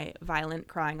like my violent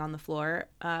crying on the floor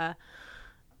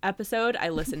episode, I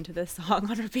listened to this song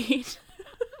on repeat.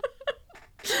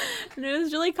 And it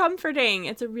was really comforting.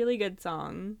 It's a really good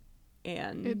song.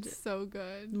 And It's so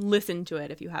good. listen to it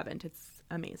if you haven't. It's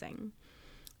amazing.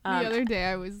 The other day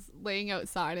I was laying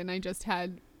outside and I just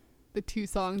had the 2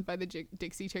 songs by the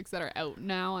Dixie Chicks that are out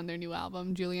now on their new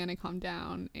album, Juliana Calm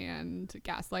Down and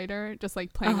Gaslighter, just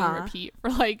like playing on repeat for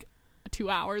like 2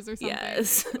 hours or something. Yes.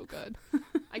 So good.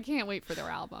 I can't wait for their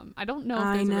album. I don't know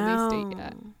if there's a release date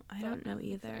yet. I don't know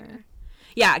either. excited.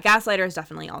 Yeah, Gaslighter is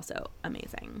definitely also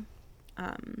amazing.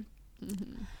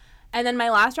 And then my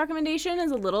last recommendation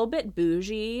is a little bit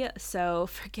bougie, so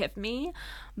forgive me,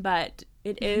 but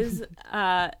it is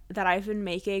that I've been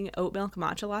making oat milk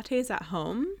matcha lattes at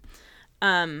home.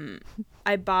 That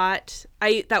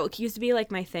used to be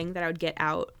like my thing that I would get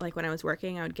out, like when I was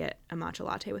working, I would get a matcha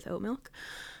latte with oat milk.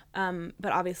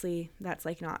 But obviously that's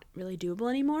like not really doable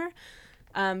anymore.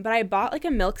 But I bought like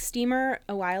a milk steamer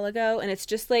a while ago, and it's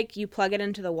just like you plug it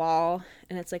into the wall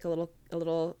and it's like a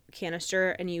little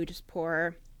canister, and you just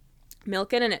pour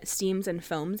milk in and it steams and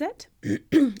foams it.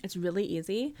 It's really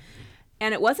easy.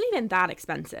 And it wasn't even that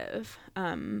expensive.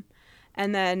 And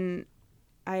then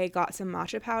I got some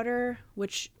matcha powder,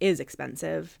 which is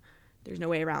expensive. There's no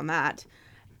way around that.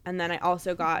 And then I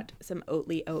also got some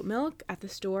Oatly oat milk at the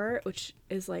store, which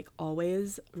is like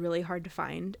always really hard to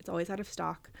find. It's always out of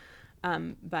stock.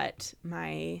 But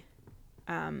my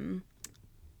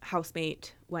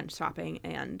housemate went shopping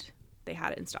and they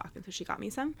had it in stock, and so she got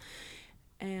me some.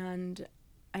 And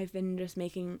I've been just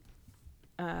making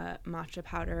matcha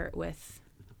powder with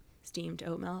steamed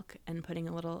oat milk and putting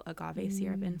a little agave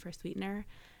syrup in for sweetener,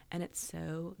 and it's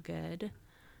so good.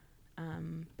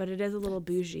 But it is a little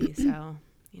bougie, so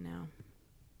you know.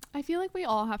 I feel like we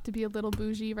all have to be a little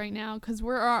bougie right now because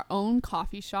we're our own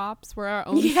coffee shops. We're our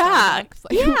own Yeah, Starbucks.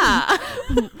 Like, yeah.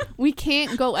 we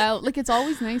can't go out. Like, it's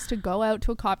always nice to go out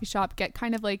to a coffee shop, get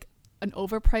kind of like an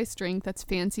overpriced drink that's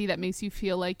fancy, that makes you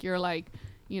feel like you're like,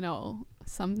 you know,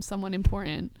 someone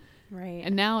important. Right.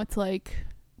 And now it's like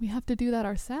we have to do that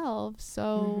ourselves.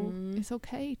 So it's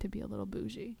okay to be a little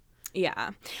bougie. Yeah.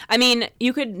 I mean,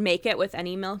 you could make it with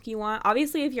any milk you want.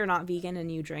 Obviously, if you're not vegan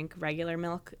and you drink regular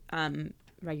milk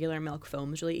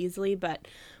foams really easily, but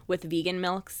with vegan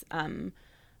milks,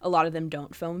 a lot of them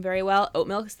don't foam very well. Oat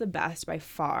milk is the best by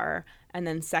far, and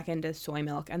then second is soy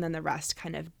milk, and then the rest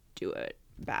kind of do a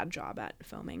bad job at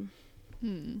foaming.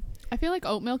 I feel like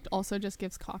oat milk also just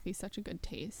gives coffee such a good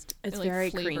taste. It's It, like, very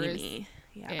flavors creamy.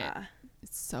 Yeah.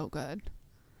 It's so good.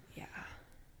 Yeah.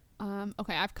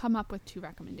 Okay, I've come up with 2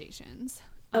 recommendations.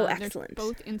 Oh, They're excellent.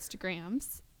 both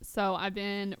Instagrams. So I've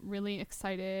been really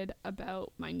excited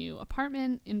about my new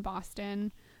apartment in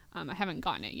Boston. I haven't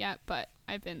gotten it yet, but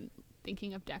I've been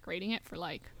thinking of decorating it for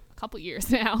like a couple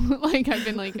years now. Like I've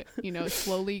been like,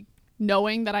 slowly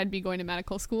knowing that I'd be going to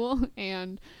medical school.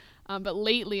 And but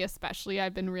lately especially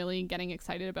I've been really getting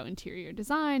excited about interior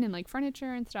design and like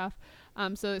furniture and stuff.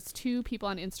 So it's 2 people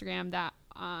on Instagram that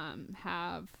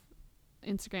have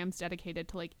Instagrams dedicated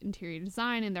to like interior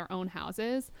design in their own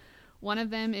houses. One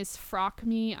of them is Frock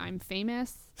Me, I'm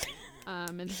Famous.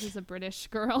 And this is a British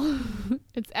girl.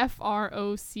 It's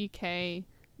FROCK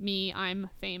Me, I'm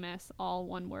Famous, all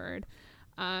one word.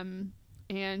 And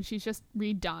she's just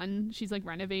redone. She's like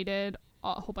renovated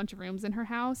a whole bunch of rooms in her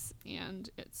house, and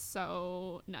it's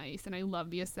so nice, and I love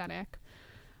the aesthetic.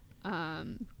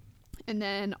 And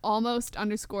then almost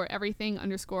 _everything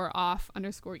 _off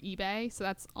 _eBay. So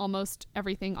that's almost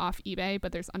everything off eBay,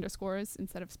 but there's underscores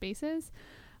instead of spaces.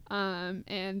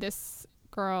 And this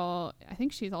girl, I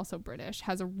think she's also British,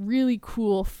 has a really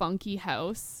cool funky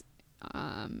house.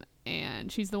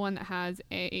 And she's the one that has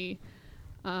a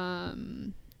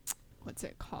what's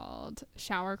it called,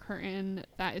 shower curtain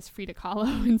that is Frida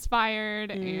Kahlo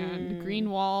inspired, and green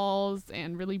walls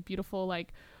and really beautiful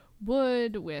like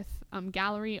wood with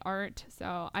gallery art.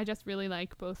 So I just really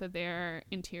like both of their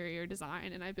interior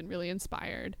design, and I've been really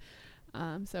inspired.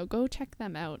 So go check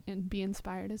them out and be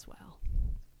inspired as well.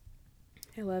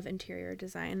 I love interior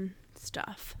design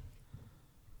stuff.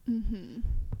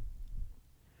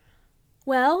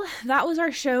 Well, that was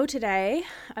our show today.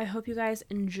 I hope you guys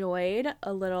enjoyed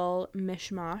a little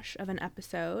mishmash of an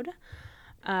episode.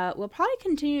 We'll probably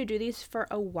continue to do these for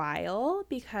a while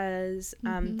because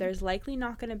there's likely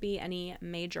not going to be any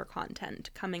major content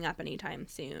coming up anytime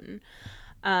soon.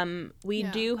 We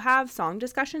do have song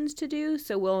discussions to do,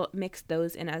 so we'll mix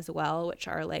those in as well, which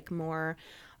are like more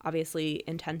obviously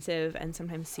intensive and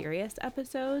sometimes serious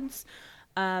episodes.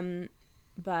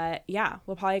 But yeah,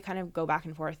 we'll probably kind of go back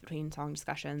and forth between song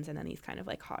discussions and then these kind of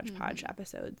like hodgepodge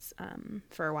episodes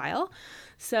for a while.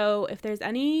 So if there's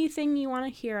anything you want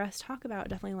to hear us talk about,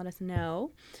 definitely let us know.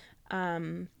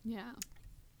 And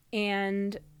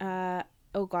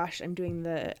oh gosh, I'm doing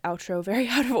the outro very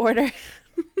out of order.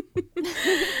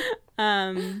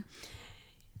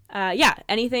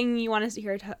 Anything you want us to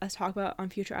hear us talk about on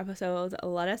future episodes,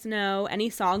 let us know.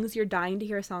 Any songs you're dying to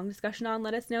hear a song discussion on,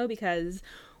 let us know, because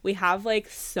we have like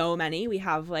so many. We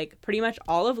have like pretty much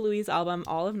all of Louis' album,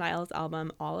 all of Niall's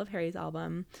album, all of Harry's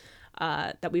album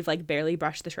that we've like barely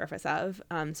brushed the surface of.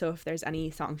 So if there's any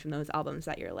songs from those albums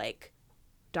that you're like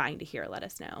dying to hear, let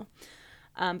us know.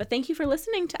 But thank you for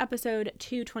listening to episode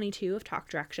 222 of Talk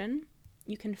Direction.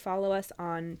 You can follow us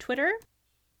on Twitter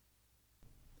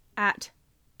at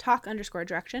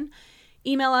talk_direction.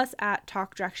 Email us at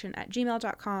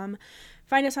talkdirection@gmail.com.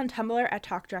 Find us on Tumblr at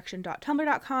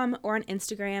talkdirection.tumblr.com or on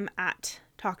Instagram at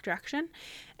talkdirection.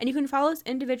 And you can follow us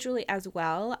individually as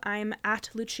well. I'm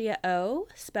at Lucia O,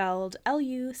 spelled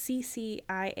LUCCIAOH,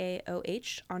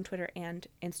 on Twitter and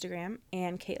Instagram.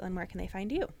 And Caitlin, where can they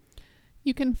find you?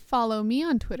 You can follow me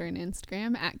on Twitter and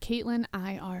Instagram at Caitlin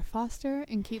IR Foster,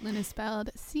 and Caitlin is spelled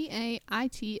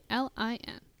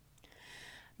CAITLIN.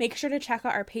 Make sure to check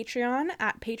out our Patreon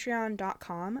at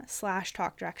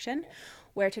patreon.com/talkdirection,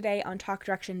 where today on Talk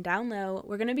Direction Down Low,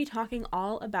 we're going to be talking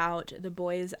all about the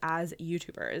boys as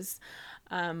YouTubers,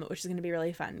 which is going to be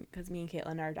really fun because me and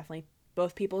Caitlin are definitely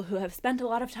both people who have spent a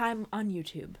lot of time on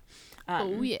YouTube.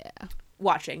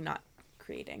 Watching, not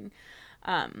creating.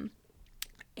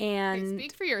 And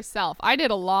speak for yourself. I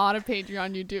did a lot of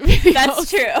Patreon YouTube videos.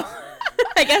 That's true.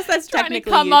 I guess that's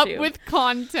technically trying to come YouTube. up with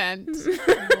content.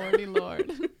 Lordy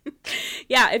Lord.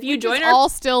 Yeah, if you join it's our all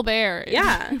still there.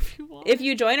 Yeah. If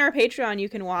you join our Patreon, you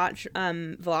can watch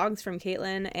vlogs from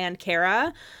Caitlin and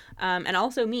Kara, and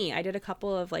also me. I did a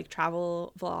couple of like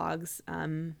travel vlogs,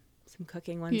 some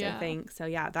cooking ones, I think. So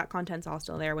yeah, that content's all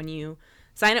still there. When you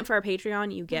sign up for our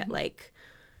Patreon, you get like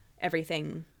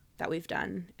everything that we've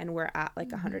done, and we're at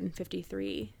like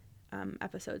 153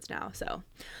 episodes now. So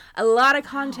a lot of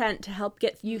content to help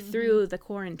get you through the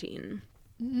quarantine.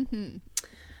 You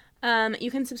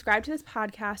can subscribe to this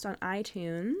podcast on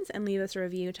iTunes and leave us a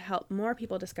review to help more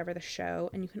people discover the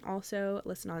show. And you can also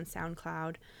listen on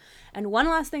SoundCloud. And one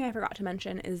last thing I forgot to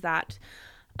mention is that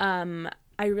I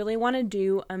really want to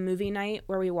do a movie night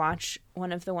where we watch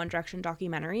one of the One Direction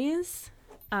documentaries.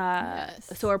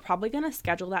 So we're probably going to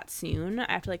schedule that soon.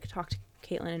 I have to like talk to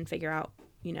Caitlin and figure out,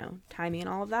 timing and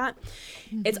all of that.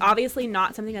 It's obviously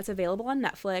not something that's available on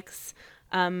Netflix.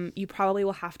 You probably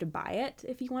will have to buy it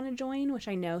if you want to join, which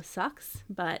I know sucks,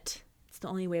 but it's the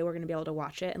only way we're going to be able to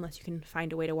watch it, unless you can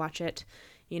find a way to watch it,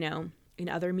 in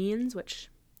other means, which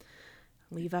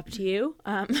leave up to you.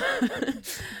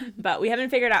 But we haven't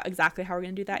figured out exactly how we're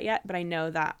going to do that yet, but I know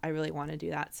that I really want to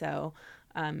do that. So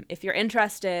if you're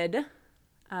interested,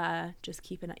 just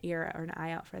keep an ear or an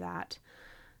eye out for that,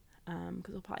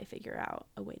 because we'll probably figure out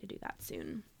a way to do that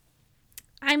soon.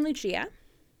 I'm Lucia.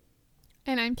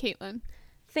 And I'm Caitlin.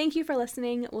 Thank you for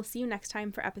listening. We'll see you next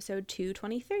time for episode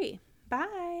 223.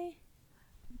 Bye.